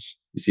problems.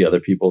 You see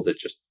other people that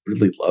just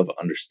really love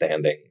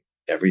understanding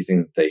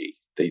everything that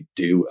they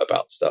do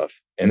about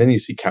stuff. And then you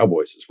see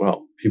cowboys as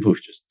well, people who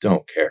just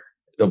don't care.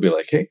 They'll be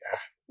like, hey,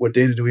 what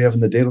data do we have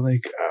in the data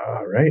lake?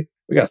 Right.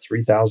 We got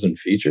 3,000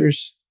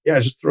 features. Yeah,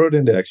 just throw it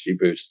into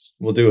XGBoost.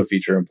 We'll do a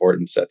feature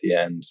importance at the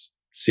end,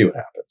 see what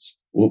happens.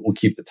 We'll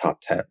keep the top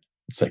 10.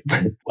 It's like,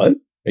 what?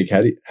 Like,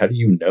 how do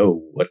you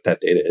know what that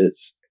data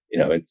is?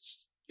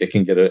 It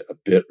can get a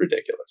bit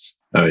ridiculous.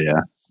 Oh,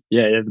 yeah.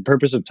 Yeah. The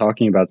purpose of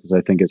talking about this,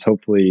 I think, is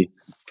hopefully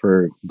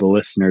for the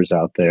listeners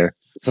out there.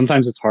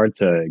 Sometimes it's hard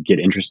to get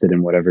interested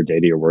in whatever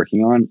data you're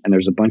working on. And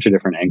there's a bunch of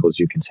different angles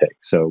you can take.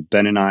 So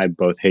Ben and I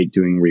both hate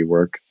doing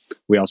rework.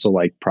 We also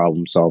like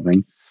problem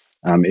solving.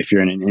 If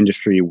you're in an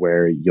industry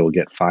where you'll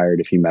get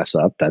fired if you mess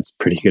up, that's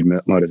pretty good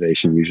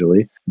motivation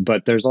usually.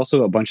 But there's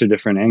also a bunch of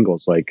different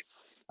angles. Like,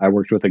 I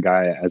worked with a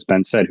guy, as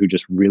Ben said, who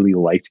just really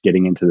liked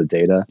getting into the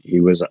data. He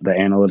was the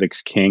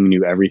analytics king,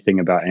 knew everything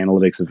about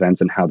analytics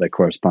events and how they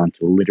correspond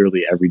to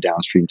literally every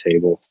downstream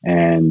table.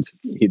 And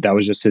that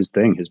was just his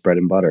thing, his bread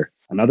and butter.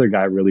 Another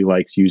guy really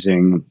likes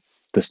using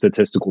the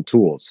statistical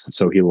tools.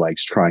 So he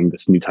likes trying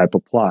this new type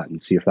of plot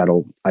and see if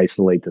that'll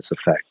isolate this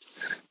effect.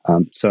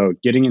 So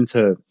getting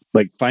into,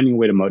 like, finding a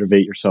way to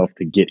motivate yourself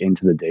to get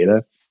into the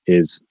data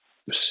is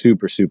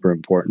super, super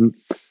important.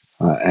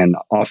 And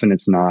often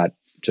it's not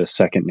just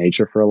second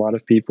nature for a lot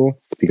of people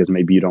because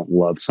maybe you don't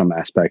love some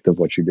aspect of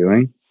what you're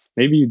doing.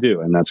 Maybe you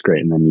do, and that's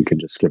great. And then you can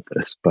just skip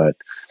this. But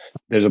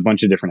there's a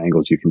bunch of different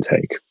angles you can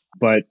take.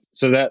 But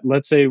so that,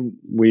 let's say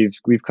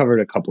we've covered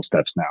a couple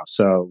steps now.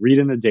 So read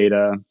in the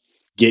data,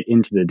 get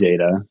into the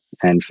data,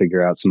 and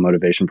figure out some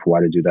motivation for why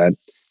to do that.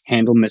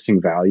 Handle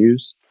missing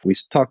values. We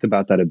talked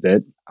about that a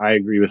bit. I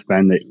agree with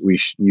Ben that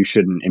you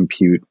shouldn't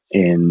impute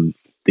in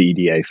the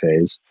EDA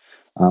phase.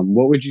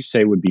 What would you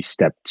say would be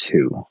step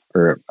 2,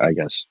 or I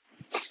guess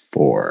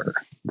 4,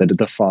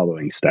 the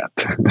following step?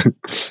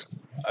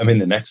 I mean,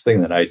 the next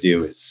thing that I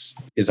do is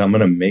I'm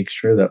going to make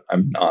sure that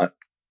I'm not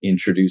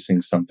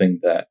introducing something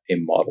that a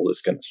model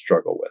is going to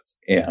struggle with.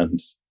 And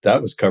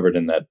that was covered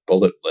in that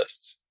bullet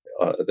list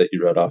that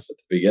you read off at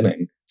the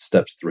beginning.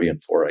 Steps 3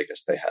 and 4, I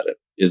guess they had it.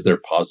 Is there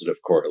positive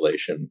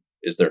correlation?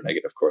 Is there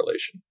negative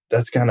correlation?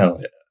 That's kind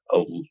of,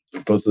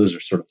 both of those are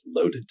sort of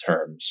loaded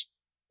terms,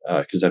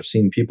 because I've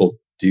seen people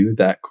do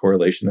that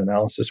correlation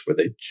analysis where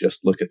they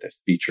just look at the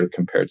feature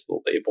compared to the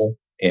label.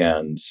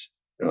 And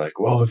they're like,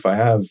 well, if I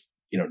have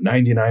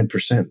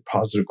 99%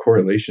 positive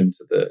correlation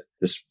to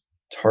this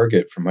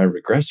target from my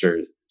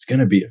regressor, it's going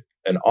to be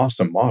an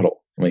awesome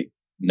model. I'm like,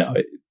 no,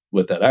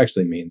 what that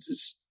actually means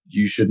is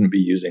you shouldn't be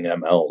using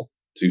ML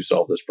to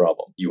solve this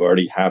problem. You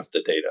already have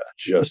the data.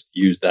 Just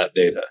use that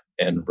data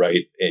and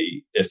write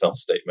a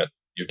if-else statement.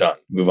 You're done.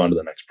 Move on to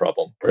the next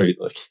problem. Right?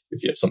 Like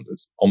if you have something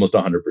that's almost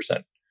 100%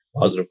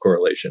 positive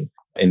correlation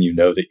and you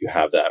know that you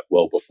have that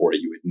well before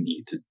you would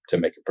need to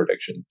make a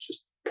prediction,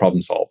 just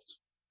problem solved.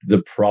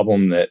 The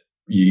problem that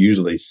you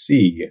usually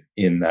see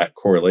in that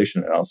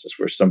correlation analysis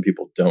where some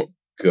people don't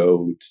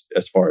go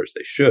as far as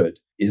they should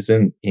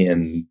isn't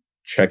in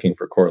checking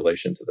for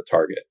correlation to the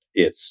target.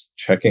 It's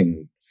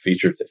checking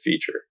feature to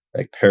feature,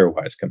 like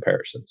pairwise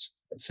comparisons,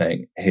 and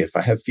saying, hey, if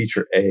I have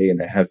feature A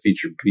and I have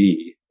feature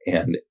B,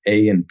 and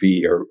A and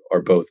B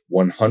are both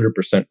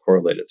 100%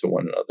 correlated to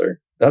one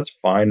another, that's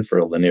fine for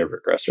a linear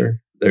regressor.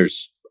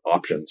 There's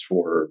options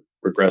for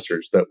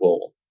regressors that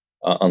will,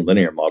 on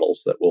linear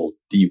models, that will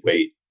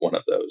de-weight one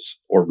of those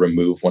or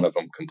remove one of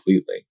them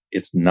completely.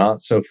 It's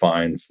not so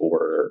fine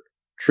for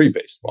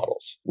tree-based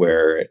models,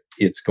 where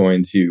it's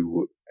going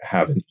to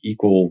have an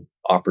equal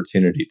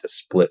opportunity to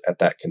split at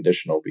that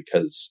conditional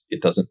because it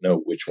doesn't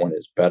know which one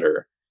is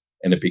better.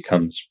 And it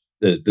becomes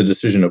the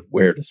decision of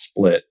where to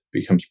split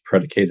becomes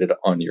predicated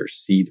on your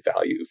seed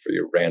value for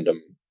your random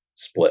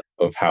split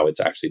of how it's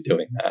actually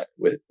doing that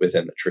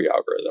within the tree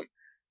algorithm.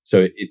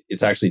 So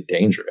it's actually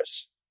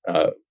dangerous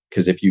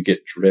because if you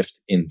get drift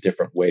in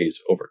different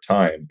ways over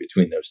time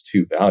between those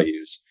two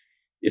values,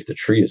 if the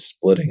tree is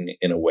splitting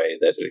in a way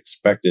that it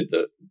expected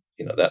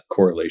that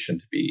correlation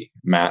to be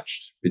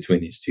matched between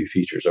these two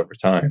features over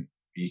time,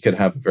 you could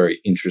have a very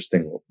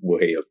interesting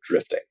way of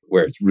drifting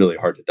where it's really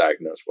hard to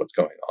diagnose what's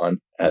going on.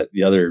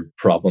 The other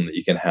problem that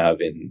you can have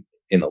in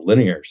a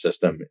linear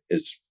system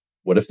is,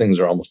 what if things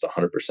are almost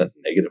 100%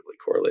 negatively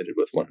correlated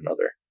with one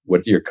another?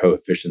 What do your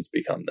coefficients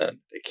become then?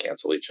 They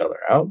cancel each other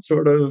out,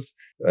 sort of?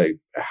 Like,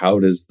 how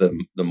does the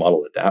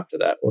model adapt to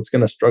that? Well, it's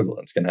going to struggle.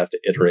 It's going to have to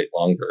iterate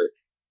longer,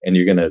 and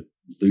you're going to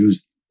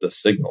lose the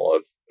signal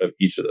of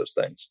each of those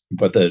things.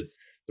 But the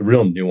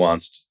real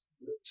nuanced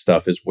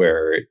stuff is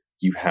where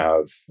you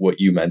have what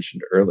you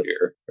mentioned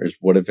earlier, is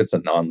what if it's a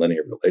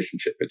nonlinear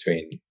relationship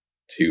between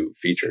two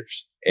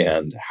features?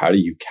 And how do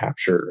you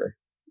capture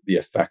the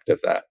effect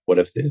of that? What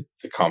if the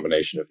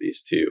combination of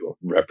these two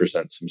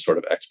represents some sort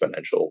of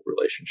exponential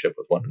relationship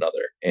with one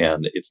another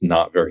and it's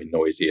not very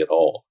noisy at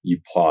all? You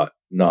plot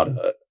not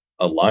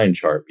a line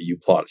chart, but you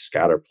plot a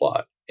scatter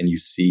plot and you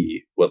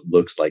see what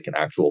looks like an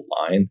actual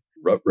line.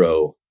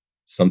 Ruh-roh,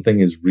 something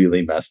is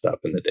really messed up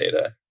in the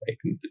data. Like,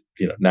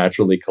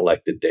 naturally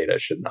collected data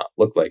should not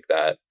look like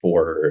that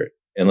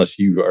unless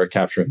you are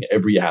capturing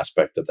every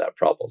aspect of that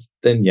problem.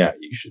 Then yeah,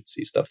 you should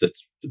see stuff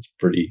that's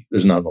pretty,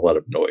 there's not a lot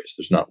of noise.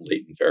 There's not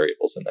latent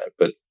variables in that.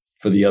 But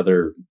for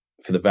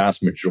the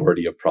vast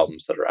majority of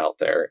problems that are out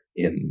there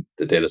in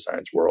the data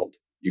science world,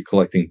 you're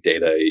collecting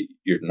data.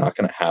 You're not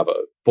going to have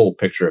a full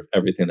picture of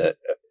everything that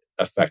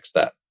affects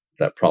that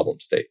problem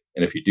state.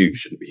 And if you do, you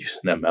shouldn't be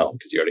using ML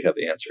because you already have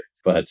the answer.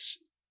 But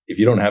if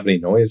you don't have any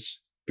noise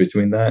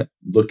between that,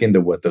 look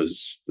into what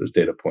those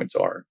data points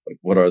are. Like,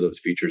 what are those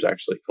features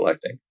actually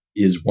collecting?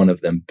 Is one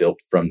of them built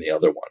from the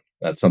other one?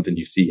 That's something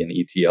you see in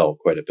ETL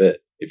quite a bit.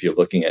 If you're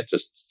looking at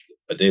just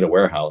a data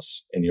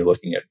warehouse and you're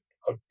looking at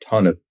a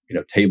ton of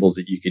tables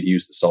that you could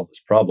use to solve this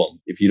problem,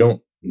 if you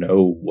don't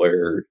know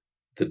where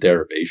the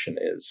derivation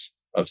is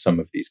of some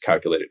of these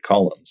calculated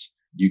columns,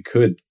 you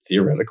could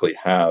theoretically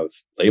have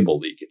label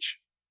leakage,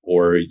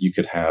 or you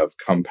could have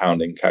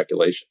compounding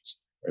calculations.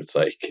 Where it's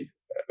like,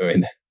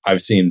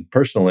 I've seen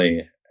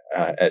personally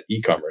at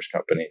e-commerce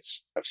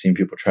companies, I've seen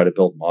people try to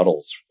build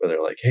models where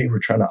they're like, hey, we're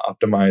trying to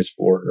optimize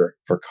for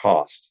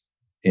cost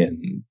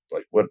in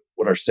like what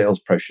our sales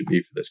price should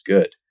be for this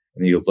good.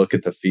 And then you look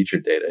at the feature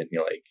data and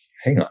you're like,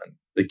 hang on,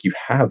 like you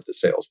have the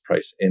sales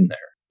price in there.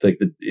 Like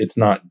it's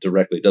not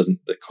directly,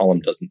 the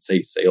column doesn't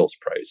say sales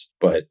price,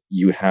 but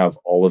you have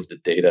all of the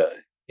data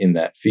in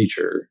that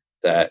feature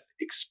that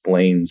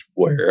explains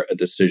where a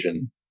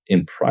decision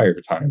in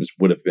prior times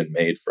would have been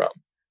made from.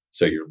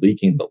 So you're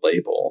leaking the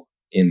label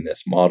in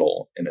this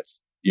model, and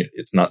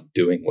it's not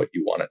doing what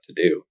you want it to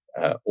do.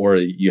 Or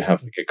you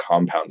have like a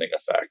compounding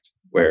effect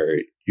where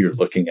you're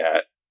looking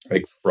at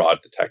like fraud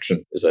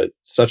detection is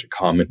such a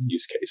common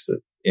use case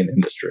that in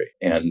industry.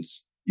 And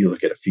you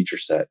look at a feature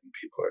set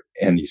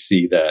and you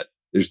see that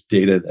there's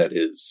data that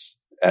is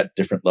at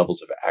different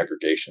levels of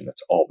aggregation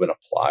that's all been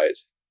applied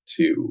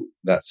to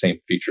that same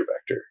feature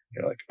vector.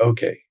 You're like,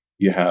 okay,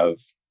 you have,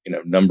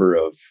 number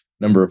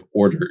of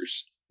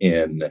orders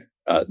in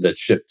that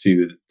shipped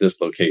to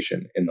this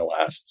location in the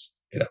last,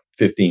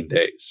 15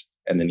 days.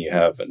 And then you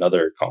have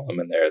another column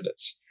in there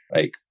that's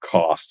like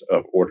cost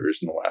of orders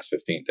in the last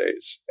 15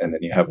 days. And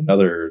then you have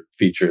another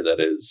feature that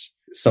is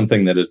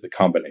something that is the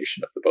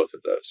combination of the both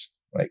of those,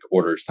 like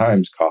orders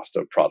times cost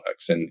of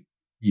products. And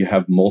you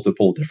have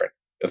multiple different,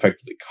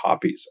 effectively,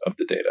 copies of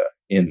the data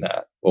in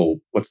that. Well,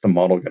 what's the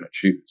model going to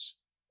choose?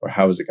 Or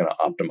how is it going to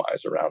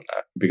optimize around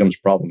that? It becomes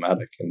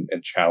problematic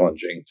and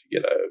challenging to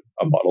get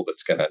a model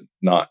that's going to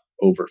not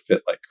overfit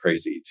like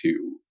crazy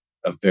to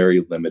a very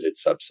limited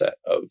subset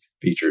of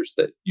features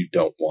that you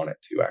don't want it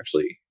to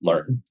actually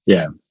learn.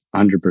 Yeah,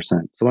 100%.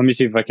 So let me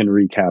see if I can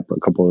recap a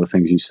couple of the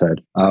things you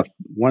said.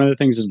 One of the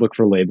things is look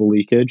for label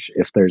leakage.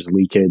 If there's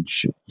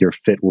leakage, your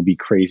fit will be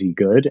crazy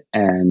good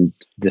and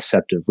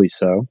deceptively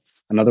so.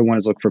 Another one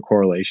is look for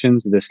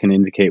correlations. This can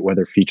indicate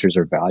whether features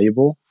are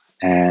valuable.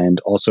 And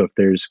also if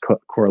there's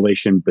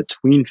correlation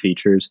between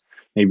features,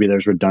 maybe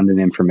there's redundant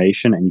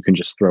information and you can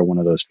just throw one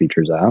of those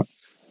features out.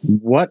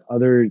 What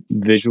other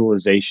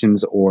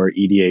visualizations or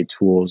EDA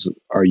tools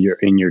are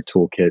in your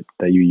toolkit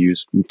that you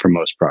use for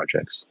most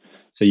projects?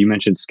 So you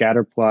mentioned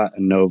scatterplot,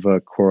 ANOVA,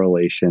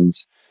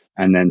 correlations,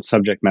 and then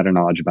subject matter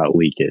knowledge about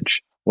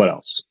leakage. What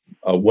else?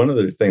 One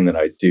other thing that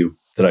I do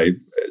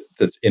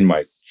that's in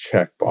my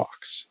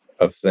checkbox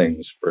of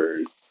things for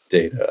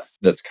data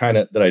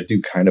that I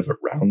do kind of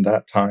around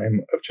that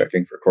time of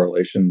checking for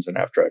correlations, and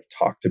after I've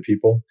talked to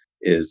people,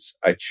 is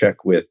I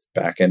check with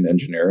backend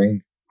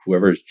engineering,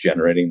 whoever is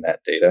generating that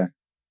data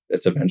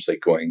that's eventually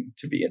going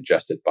to be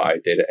ingested by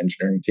data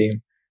engineering team.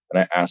 And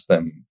I ask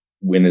them,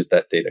 when is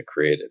that data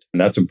created? And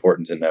that's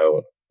important to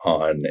know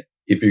on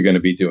if you're going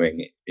to be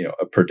doing,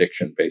 a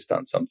prediction based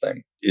on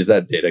something. Is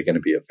that data going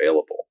to be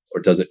available,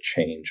 or does it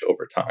change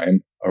over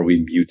time? Are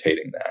we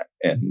mutating that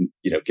and,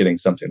 getting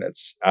something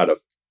that's out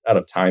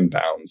of time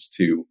bounds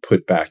to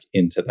put back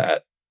into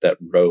that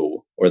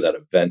row or that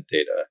event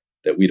data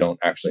that we don't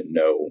actually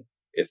know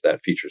if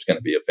that feature is going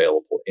to be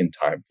available in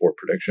time for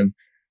prediction.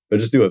 But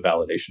just do a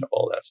validation of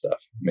all that stuff.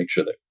 Make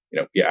sure that,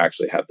 we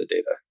actually have the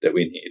data that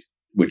we need,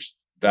 which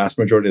vast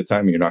majority of the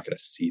time, you're not going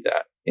to see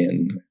that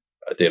in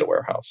a data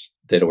warehouse.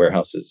 Data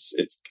warehouse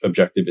its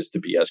objective is to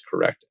be as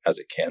correct as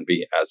it can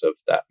be as of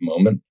that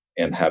moment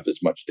and have as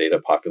much data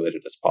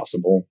populated as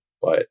possible.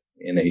 But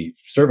in a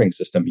serving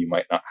system, you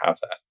might not have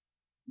that.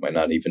 Might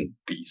not even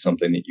be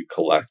something that you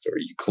collect, or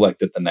you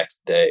collect it the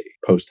next day,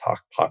 post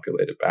hoc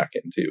populated back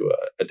into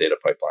a data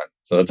pipeline.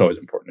 So that's always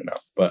important to know.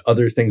 But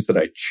other things that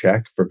I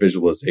check for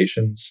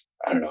visualizations,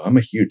 I don't know, I'm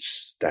a huge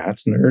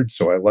stats nerd.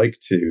 So I like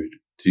to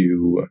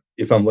do,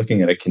 if I'm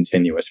looking at a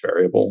continuous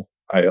variable,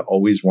 I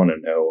always want to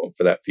know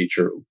for that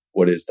feature,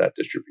 what is that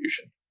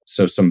distribution?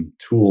 So some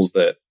tools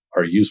that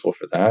are useful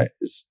for that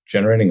is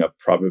generating a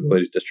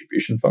probability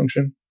distribution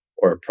function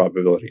or a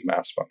probability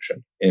mass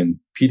function. In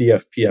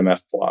PDF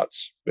PMF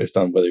plots, based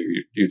on whether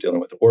you're dealing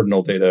with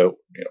ordinal data,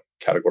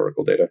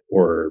 categorical data,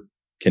 or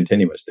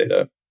continuous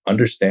data,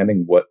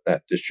 understanding what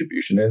that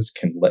distribution is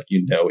can let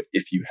you know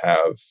if you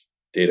have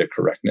data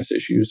correctness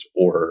issues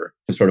or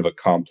sort of a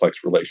complex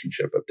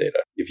relationship of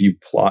data. If you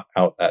plot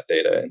out that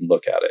data and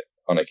look at it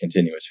on a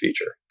continuous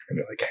feature, and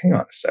you're like, hang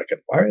on a second,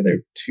 why are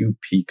there two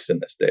peaks in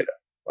this data?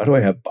 Why do I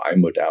have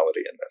bimodality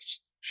in this?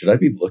 Should I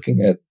be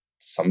looking at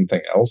something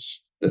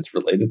else that's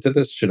related to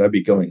this? Should I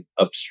be going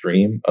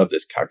upstream of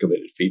this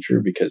calculated feature?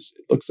 Because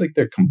it looks like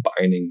they're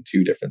combining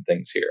two different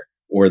things here.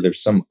 Or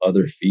there's some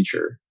other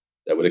feature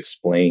that would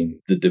explain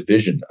the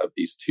division of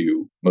these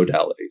two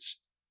modalities.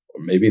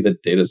 Or maybe the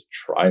data's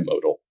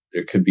trimodal.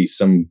 There could be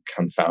some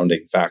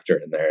confounding factor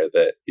in there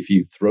that if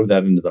you throw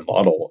that into the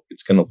model,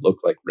 it's going to look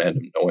like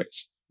random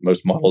noise.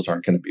 Most models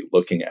aren't going to be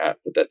looking at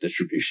what that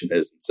distribution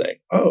is and saying,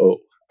 oh,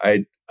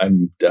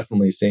 I'm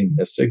definitely seeing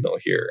this signal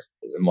here.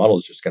 The model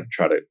is just going to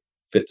try to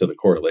fit to the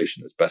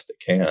correlation as best it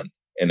can.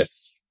 And if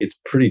it's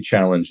pretty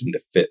challenging to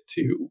fit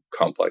to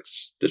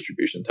complex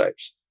distribution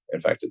types. In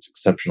fact, it's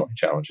exceptionally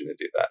challenging to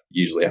do that.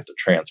 You usually have to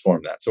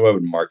transform that. So I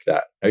would mark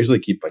that. I usually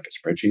keep like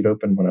a spreadsheet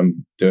open when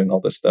I'm doing all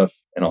this stuff,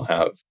 and I'll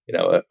have,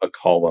 a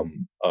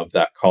column of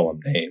that column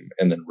name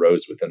and then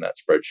rows within that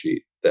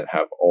spreadsheet that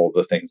have all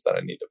the things that I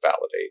need to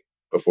validate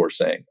before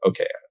saying,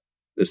 okay,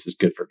 this is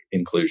good for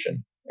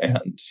inclusion.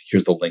 And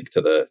here's the link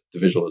to the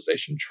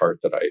visualization chart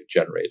that I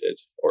generated,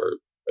 or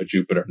a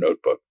Jupyter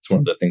notebook. It's one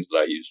of the things that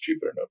I use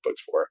Jupyter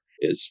notebooks for,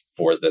 is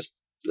for this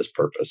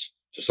purpose,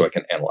 just so I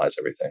can analyze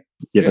everything.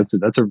 Yeah.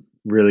 That's a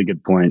really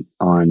good point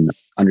on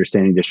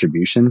understanding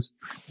distributions.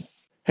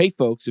 Hey,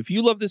 folks, if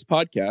you love this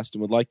podcast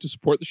and would like to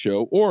support the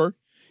show, or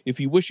if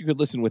you wish you could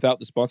listen without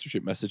the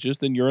sponsorship messages,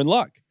 then you're in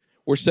luck.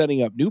 We're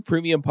setting up new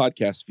premium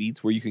podcast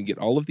feeds where you can get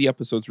all of the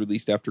episodes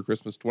released after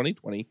Christmas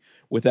 2020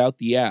 without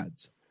the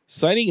ads.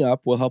 Signing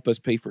up will help us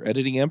pay for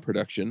editing and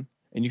production,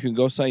 and you can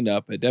go sign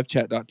up at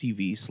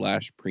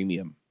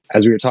devchat.tv/premium.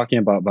 As we were talking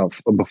about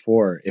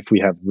before, if we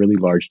have really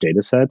large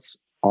data sets,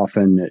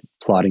 often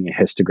plotting a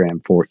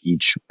histogram for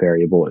each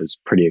variable is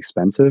pretty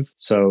expensive.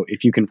 So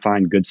if you can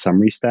find good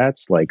summary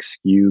stats like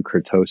skew,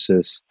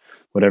 kurtosis,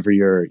 whatever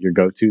your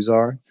go-tos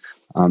are,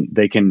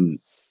 they can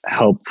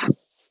help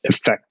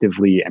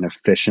effectively and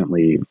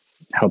efficiently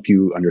help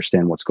you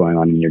understand what's going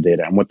on in your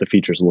data and what the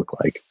features look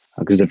like.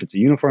 Because if it's a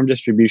uniform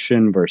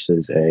distribution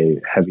versus a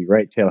heavy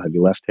right tail, heavy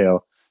left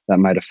tail, that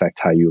might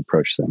affect how you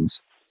approach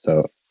things.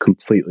 So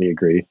completely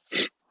agree.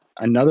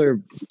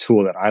 Another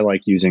tool that I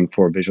like using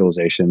for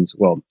visualizations,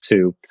 well,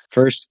 two.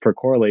 First, for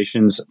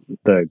correlations,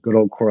 the good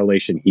old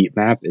correlation heat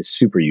map is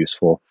super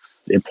useful.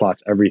 It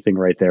plots everything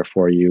right there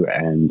for you,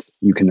 and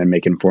you can then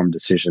make informed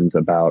decisions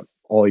about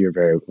all your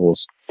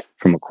variables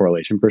from a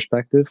correlation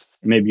perspective.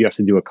 Maybe you have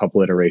to do a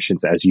couple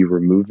iterations as you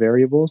remove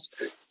variables,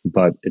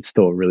 but it's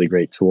still a really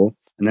great tool.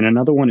 And then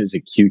another one is a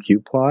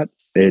QQ plot.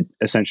 It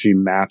essentially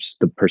maps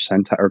the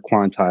percentile or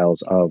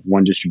quantiles of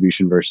one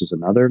distribution versus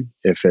another.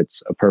 If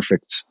it's a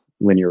perfect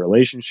linear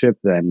relationship,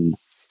 then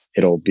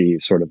it'll be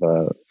sort of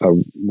a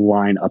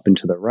line up and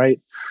to the right.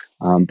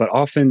 But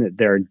often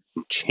there are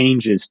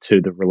changes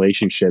to the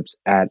relationships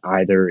at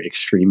either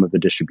extreme of the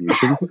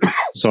distribution,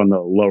 so on the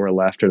lower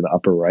left or the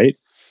upper right.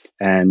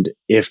 And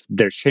if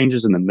there's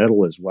changes in the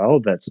middle as well,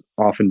 that's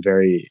often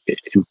very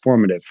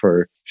informative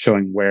for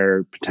showing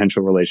where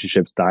potential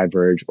relationships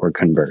diverge or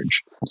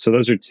converge. So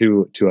those are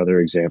two other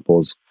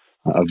examples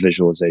of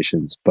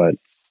visualizations. But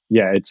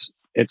yeah,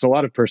 it's a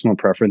lot of personal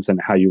preference and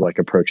how you like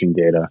approaching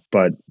data,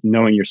 but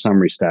knowing your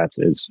summary stats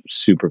is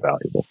super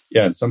valuable.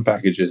 Yeah, in some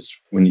packages,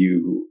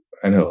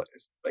 I know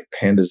like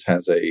Pandas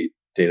has a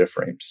data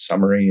frame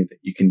summary that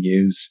you can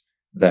use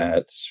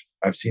that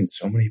I've seen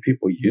so many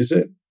people use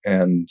it.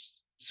 And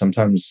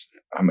sometimes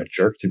I'm a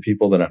jerk to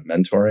people that I'm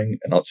mentoring,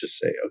 and I'll just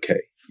say,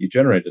 okay, you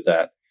generated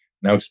that.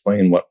 Now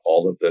explain what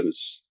all of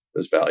those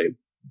values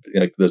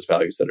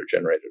that are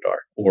generated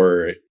are.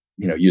 Or,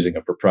 using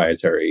a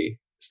proprietary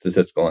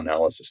statistical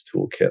analysis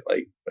toolkit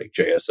like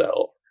JSL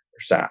or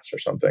SAS or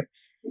something,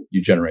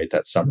 you generate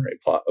that summary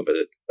plot of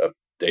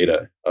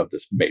data, of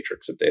this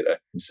matrix of data.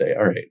 You say,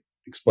 all right,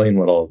 explain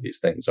what all of these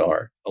things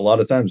are. A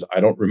lot of times I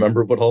don't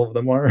remember what all of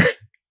them are.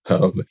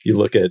 You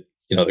look at,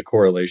 the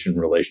correlation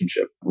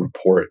relationship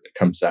report that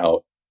comes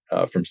out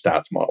from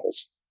stats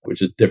models,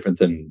 which is different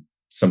than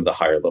some of the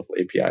higher level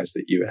APIs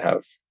that you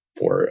have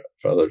for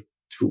other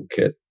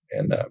toolkit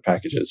and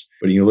packages.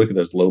 But when you look at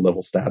those low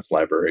level stats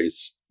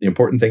libraries, the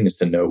important thing is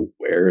to know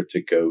where to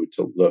go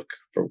to look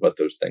for what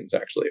those things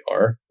actually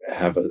are.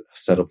 Have a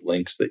set of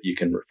links that you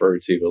can refer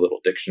to, a little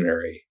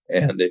dictionary.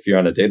 And if you're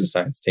on a data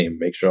science team,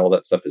 make sure all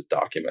that stuff is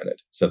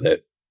documented so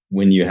that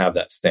when you have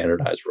that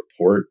standardized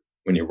report,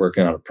 when you're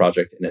working on a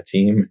project in a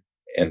team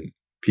and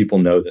people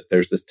know that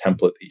there's this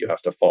template that you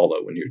have to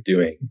follow when you're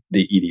doing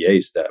the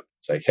EDA step,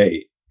 it's like,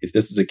 hey, if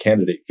this is a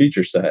candidate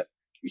feature set,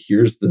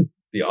 here's the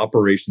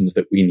operations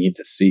that we need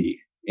to see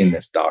in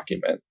this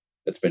document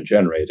that's been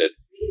generated.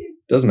 It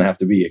doesn't have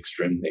to be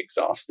extremely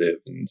exhaustive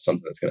and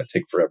something that's going to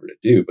take forever to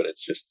do, but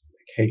it's just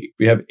like, hey,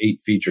 we have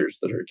 8 features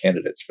that are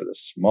candidates for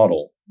this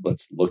model.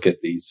 Let's look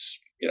at these,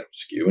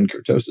 skew and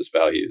kurtosis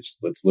values.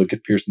 Let's look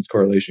at Pearson's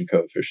correlation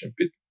coefficient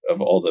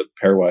of all the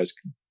pairwise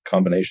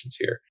combinations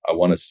here. I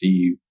want to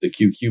see the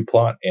QQ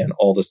plot and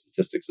all the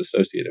statistics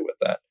associated with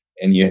that.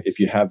 And if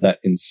you have that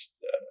in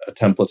a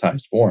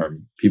templatized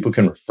form, people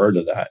can refer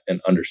to that and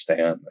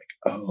understand, like,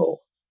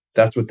 oh,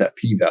 that's what that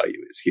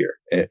p-value is here.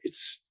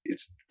 It's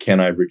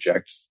can I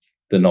reject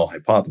the null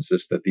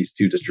hypothesis that these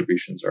two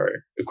distributions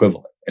are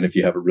equivalent? And if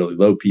you have a really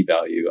low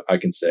p-value, I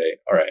can say,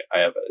 all right,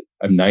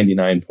 I'm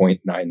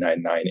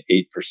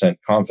 99.9998%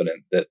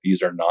 confident that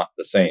these are not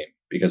the same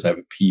because I have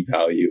a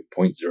p-value of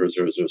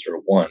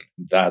 0.00001.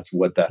 That's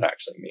what that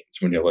actually means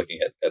when you're looking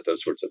at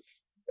those sorts of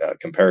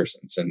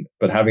comparisons.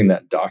 But having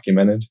that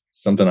documented,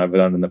 something I've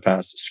done in the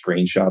past,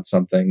 screenshot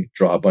something,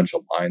 draw a bunch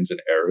of lines and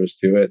arrows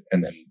to it,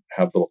 and then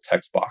have little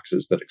text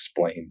boxes that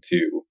explain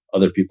to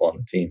other people on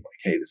the team, like,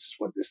 hey, this is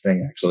what this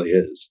thing actually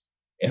is.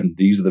 And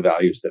these are the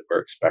values that we're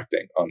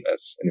expecting on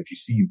this. And if you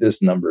see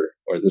this number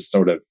or this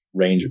sort of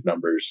range of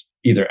numbers,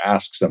 either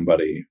ask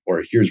somebody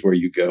or here's where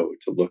you go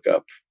to look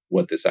up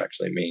what this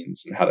actually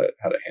means and how to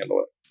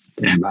handle it.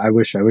 Damn, I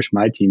wish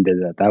my team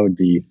did that. That would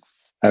be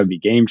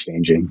game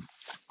changing.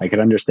 I could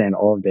understand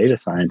all of data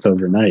science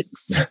overnight.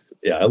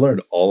 Yeah, I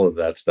learned all of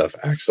that stuff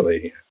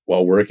actually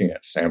while working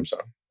at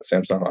Samsung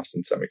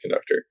Austin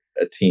Semiconductor,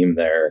 a team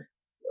there,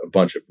 a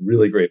bunch of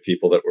really great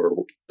people that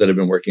have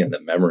been working on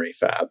the memory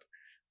fab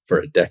for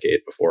a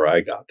decade before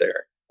I got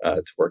there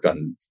to work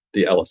on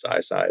the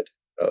LSI side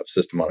of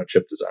system on a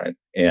chip design.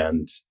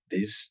 And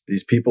these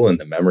people in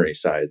the memory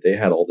side, they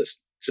had all this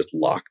just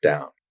locked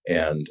down,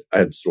 and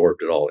I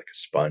absorbed it all like a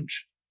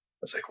sponge.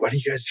 I was like, why do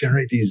you guys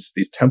generate these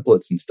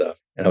templates and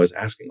stuff? And I was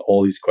asking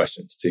all these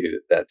questions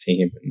to that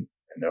team, and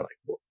they're like,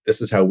 well,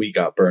 this is how we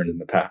got burned in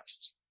the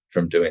past.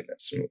 from doing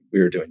this. And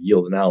we were doing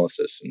yield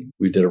analysis, and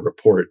we did a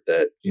report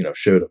that,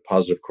 showed a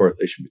positive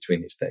correlation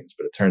between these things,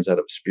 but it turns out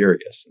it was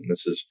spurious. And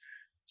this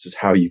is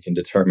how you can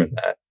determine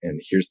that. And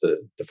here's the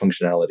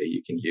functionality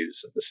you can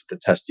use. And this is the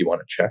test you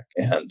want to check.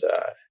 And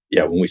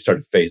when we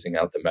started phasing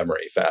out the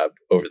memory fab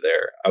over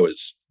there, I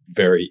was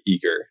very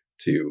eager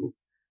to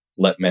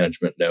let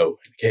management know,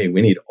 hey,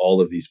 we need all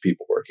of these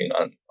people working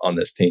on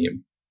this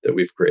team that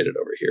we've created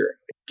over here.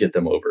 Get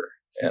them over.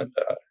 And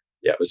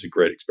it was a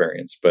great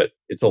experience, but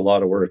it's a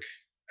lot of work.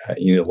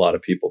 You need a lot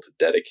of people to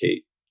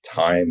dedicate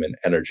time and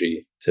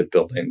energy to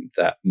building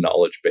that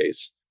knowledge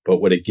base. But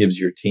what it gives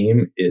your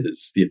team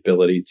is the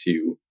ability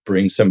to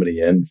bring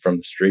somebody in from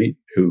the street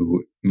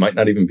who might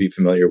not even be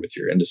familiar with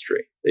your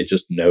industry. They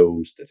just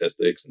know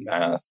statistics and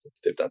math.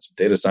 They've done some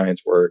data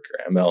science work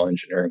or ML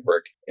engineering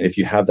work. And if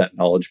you have that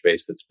knowledge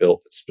base that's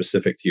built, that's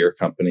specific to your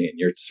company and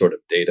your sort of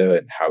data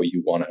and how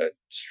you want to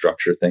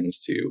structure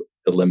things to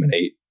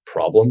eliminate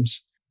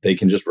problems, they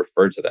can just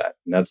refer to that.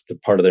 And that's the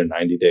part of their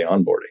 90-day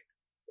onboarding.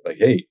 Like,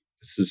 hey,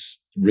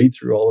 read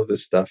through all of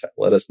this stuff.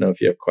 Let us know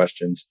if you have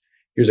questions.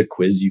 Here's a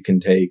quiz you can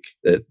take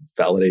that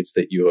validates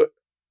that you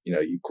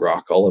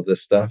grok all of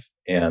this stuff,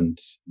 and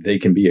they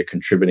can be a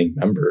contributing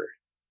member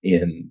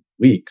in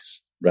weeks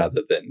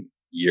rather than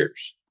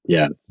years.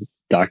 Yeah.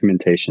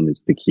 Documentation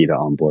is the key to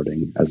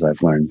onboarding, as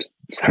I've learned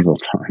several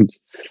times.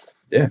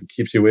 Yeah. It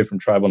keeps you away from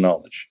tribal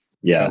knowledge.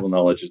 Yeah. Tribal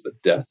knowledge is the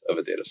death of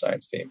a data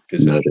science team,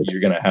 because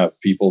you're going to have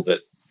people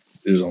that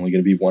there's only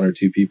going to be one or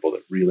two people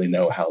that really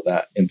know how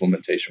that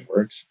implementation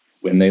works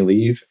when they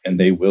leave, and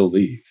they will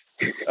leave.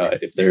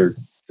 If they're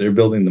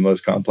building the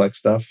most complex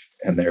stuff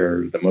and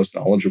they're the most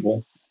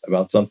knowledgeable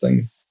about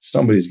something,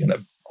 somebody's going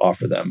to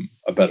offer them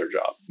a better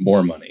job,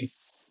 more money,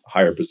 a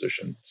higher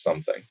position,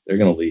 something. They're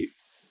going to leave.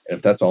 And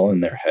if that's all in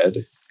their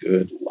head,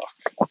 good luck.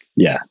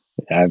 Yeah.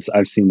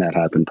 I've seen that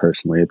happen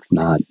personally. It's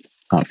not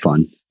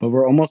fun. But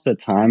we're almost at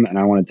time, and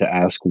I wanted to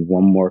ask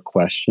one more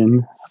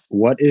question.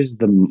 What is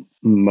the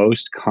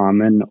most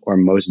common or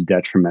most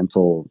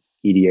detrimental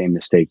EDA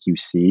mistake you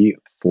see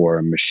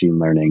for machine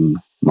learning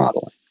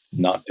modeling?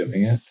 Not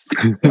doing it.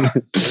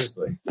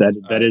 Seriously.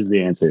 That is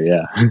the answer.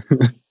 Yeah.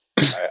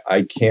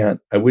 I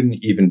wouldn't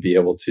even be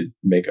able to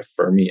make a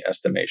Fermi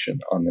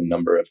estimation on the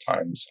number of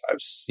times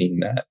I've seen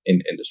that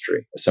in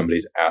industry. If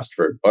somebody's asked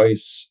for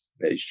advice,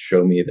 they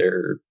show me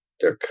their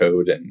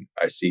code, and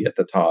I see at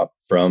the top,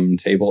 from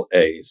table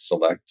A,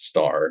 select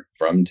star,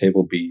 from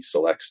table B,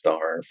 select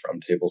star, from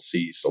table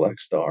C,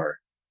 select star,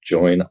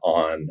 join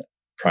on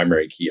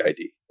primary key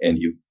ID. And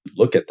you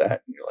look at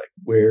that and you're like,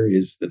 where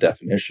is the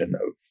definition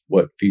of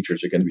what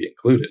features are going to be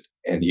included?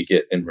 And you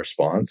get in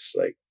response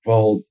like,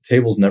 well,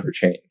 tables never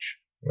change.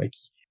 I'm like,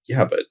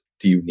 yeah, but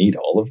do you need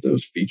all of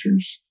those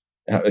features?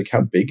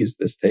 How big is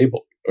this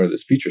table or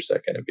this feature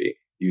set going to be?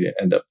 You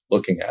end up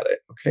looking at it.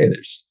 Okay,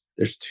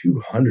 there's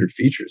 200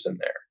 features in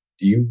there.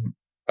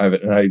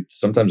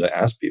 Sometimes I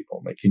ask people,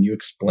 I'm like, can you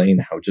explain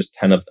how just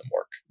 10 of them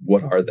work?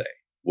 What are they?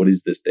 What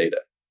is this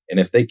data? And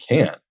if they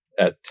can't,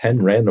 at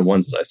 10 random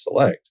ones that I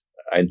select,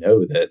 I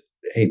know that,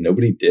 hey,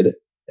 nobody did it.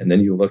 And then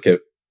you look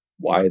at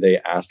why they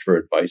asked for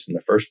advice in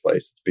the first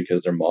place. It's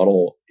because their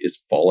model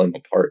is falling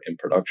apart in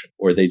production,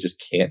 or they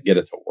just can't get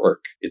it to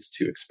work. It's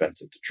too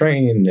expensive to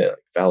train.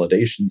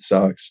 Validation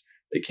sucks.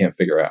 They can't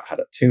figure out how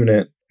to tune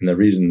it. And the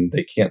reason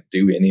they can't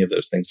do any of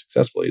those things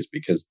successfully is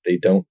because they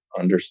don't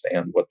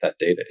understand what that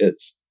data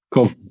is.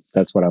 Cool.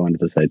 That's what I wanted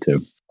to say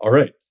too. All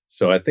right.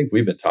 So I think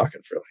we've been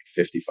talking for like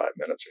 55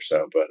 minutes or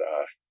so, but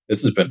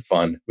this has been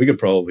fun. We could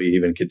probably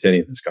even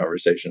continue this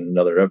conversation in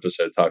another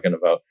episode talking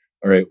about,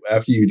 all right,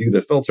 after you do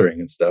the filtering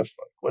and stuff,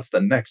 what's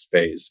the next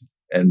phase?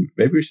 And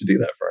maybe we should do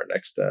that for our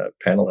next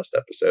panelist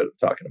episode,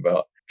 talking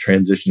about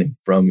transitioning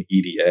from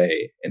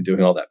EDA and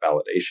doing all that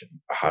validation.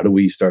 How do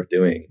we start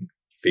doing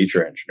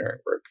feature engineering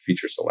work,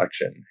 feature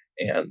selection,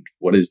 and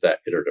what is that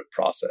iterative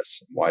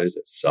process? Why does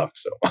it suck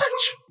so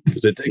much?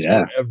 Because it takes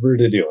forever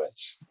to do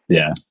it.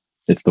 Yeah,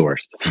 it's the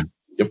worst.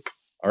 Yep.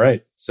 All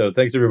right. So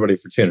thanks everybody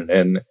for tuning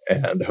in,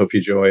 and hope you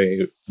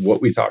enjoy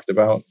what we talked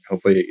about.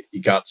 Hopefully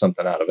you got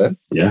something out of it.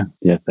 Yeah.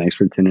 Thanks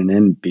for tuning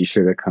in. Be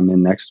sure to come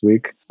in next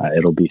week.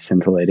 It'll be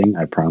scintillating,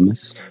 I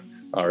promise.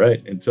 All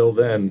right. Until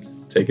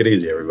then, take it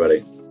easy,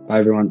 everybody. Bye,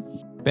 everyone.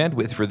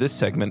 Bandwidth for this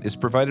segment is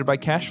provided by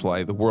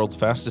CacheFly, the world's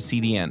fastest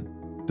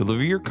CDN.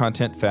 Deliver your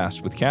content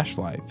fast with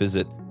CacheFly.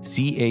 Visit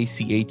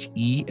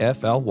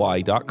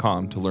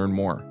CACHEFLY.com to learn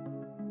more.